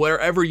 club,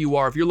 wherever you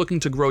are, if you're looking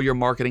to grow your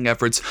marketing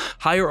efforts,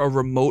 hire a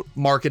remote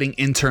marketing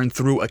intern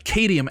through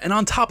Acadium. And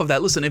on top of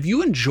that, listen, if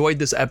you enjoyed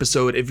this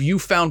episode, if you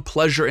found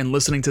pleasure in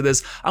listening to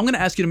this, I'm going to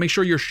ask you to make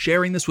sure you're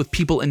sharing this with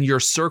people in your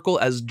circle.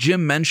 As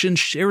Jim mentioned,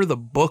 share the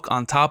book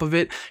on top of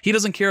it. He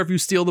doesn't care if you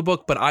steal the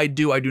book, but I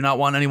do. I do not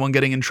want anyone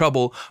getting in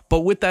trouble. But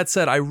with that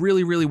said, I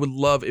really, really would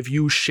love if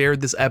you shared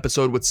this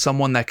episode with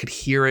someone that could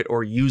hear it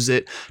or use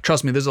it.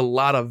 Trust me, there's a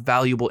lot of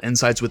valuable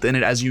insights within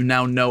it, as you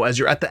now know, as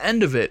you're at the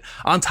end of it.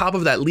 On top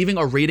of that, leaving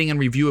a rating and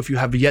review if you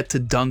have yet to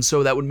done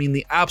so, that would mean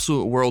the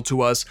absolute world to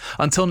us.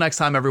 Until next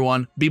time,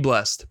 everyone, be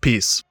blessed.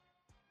 Peace.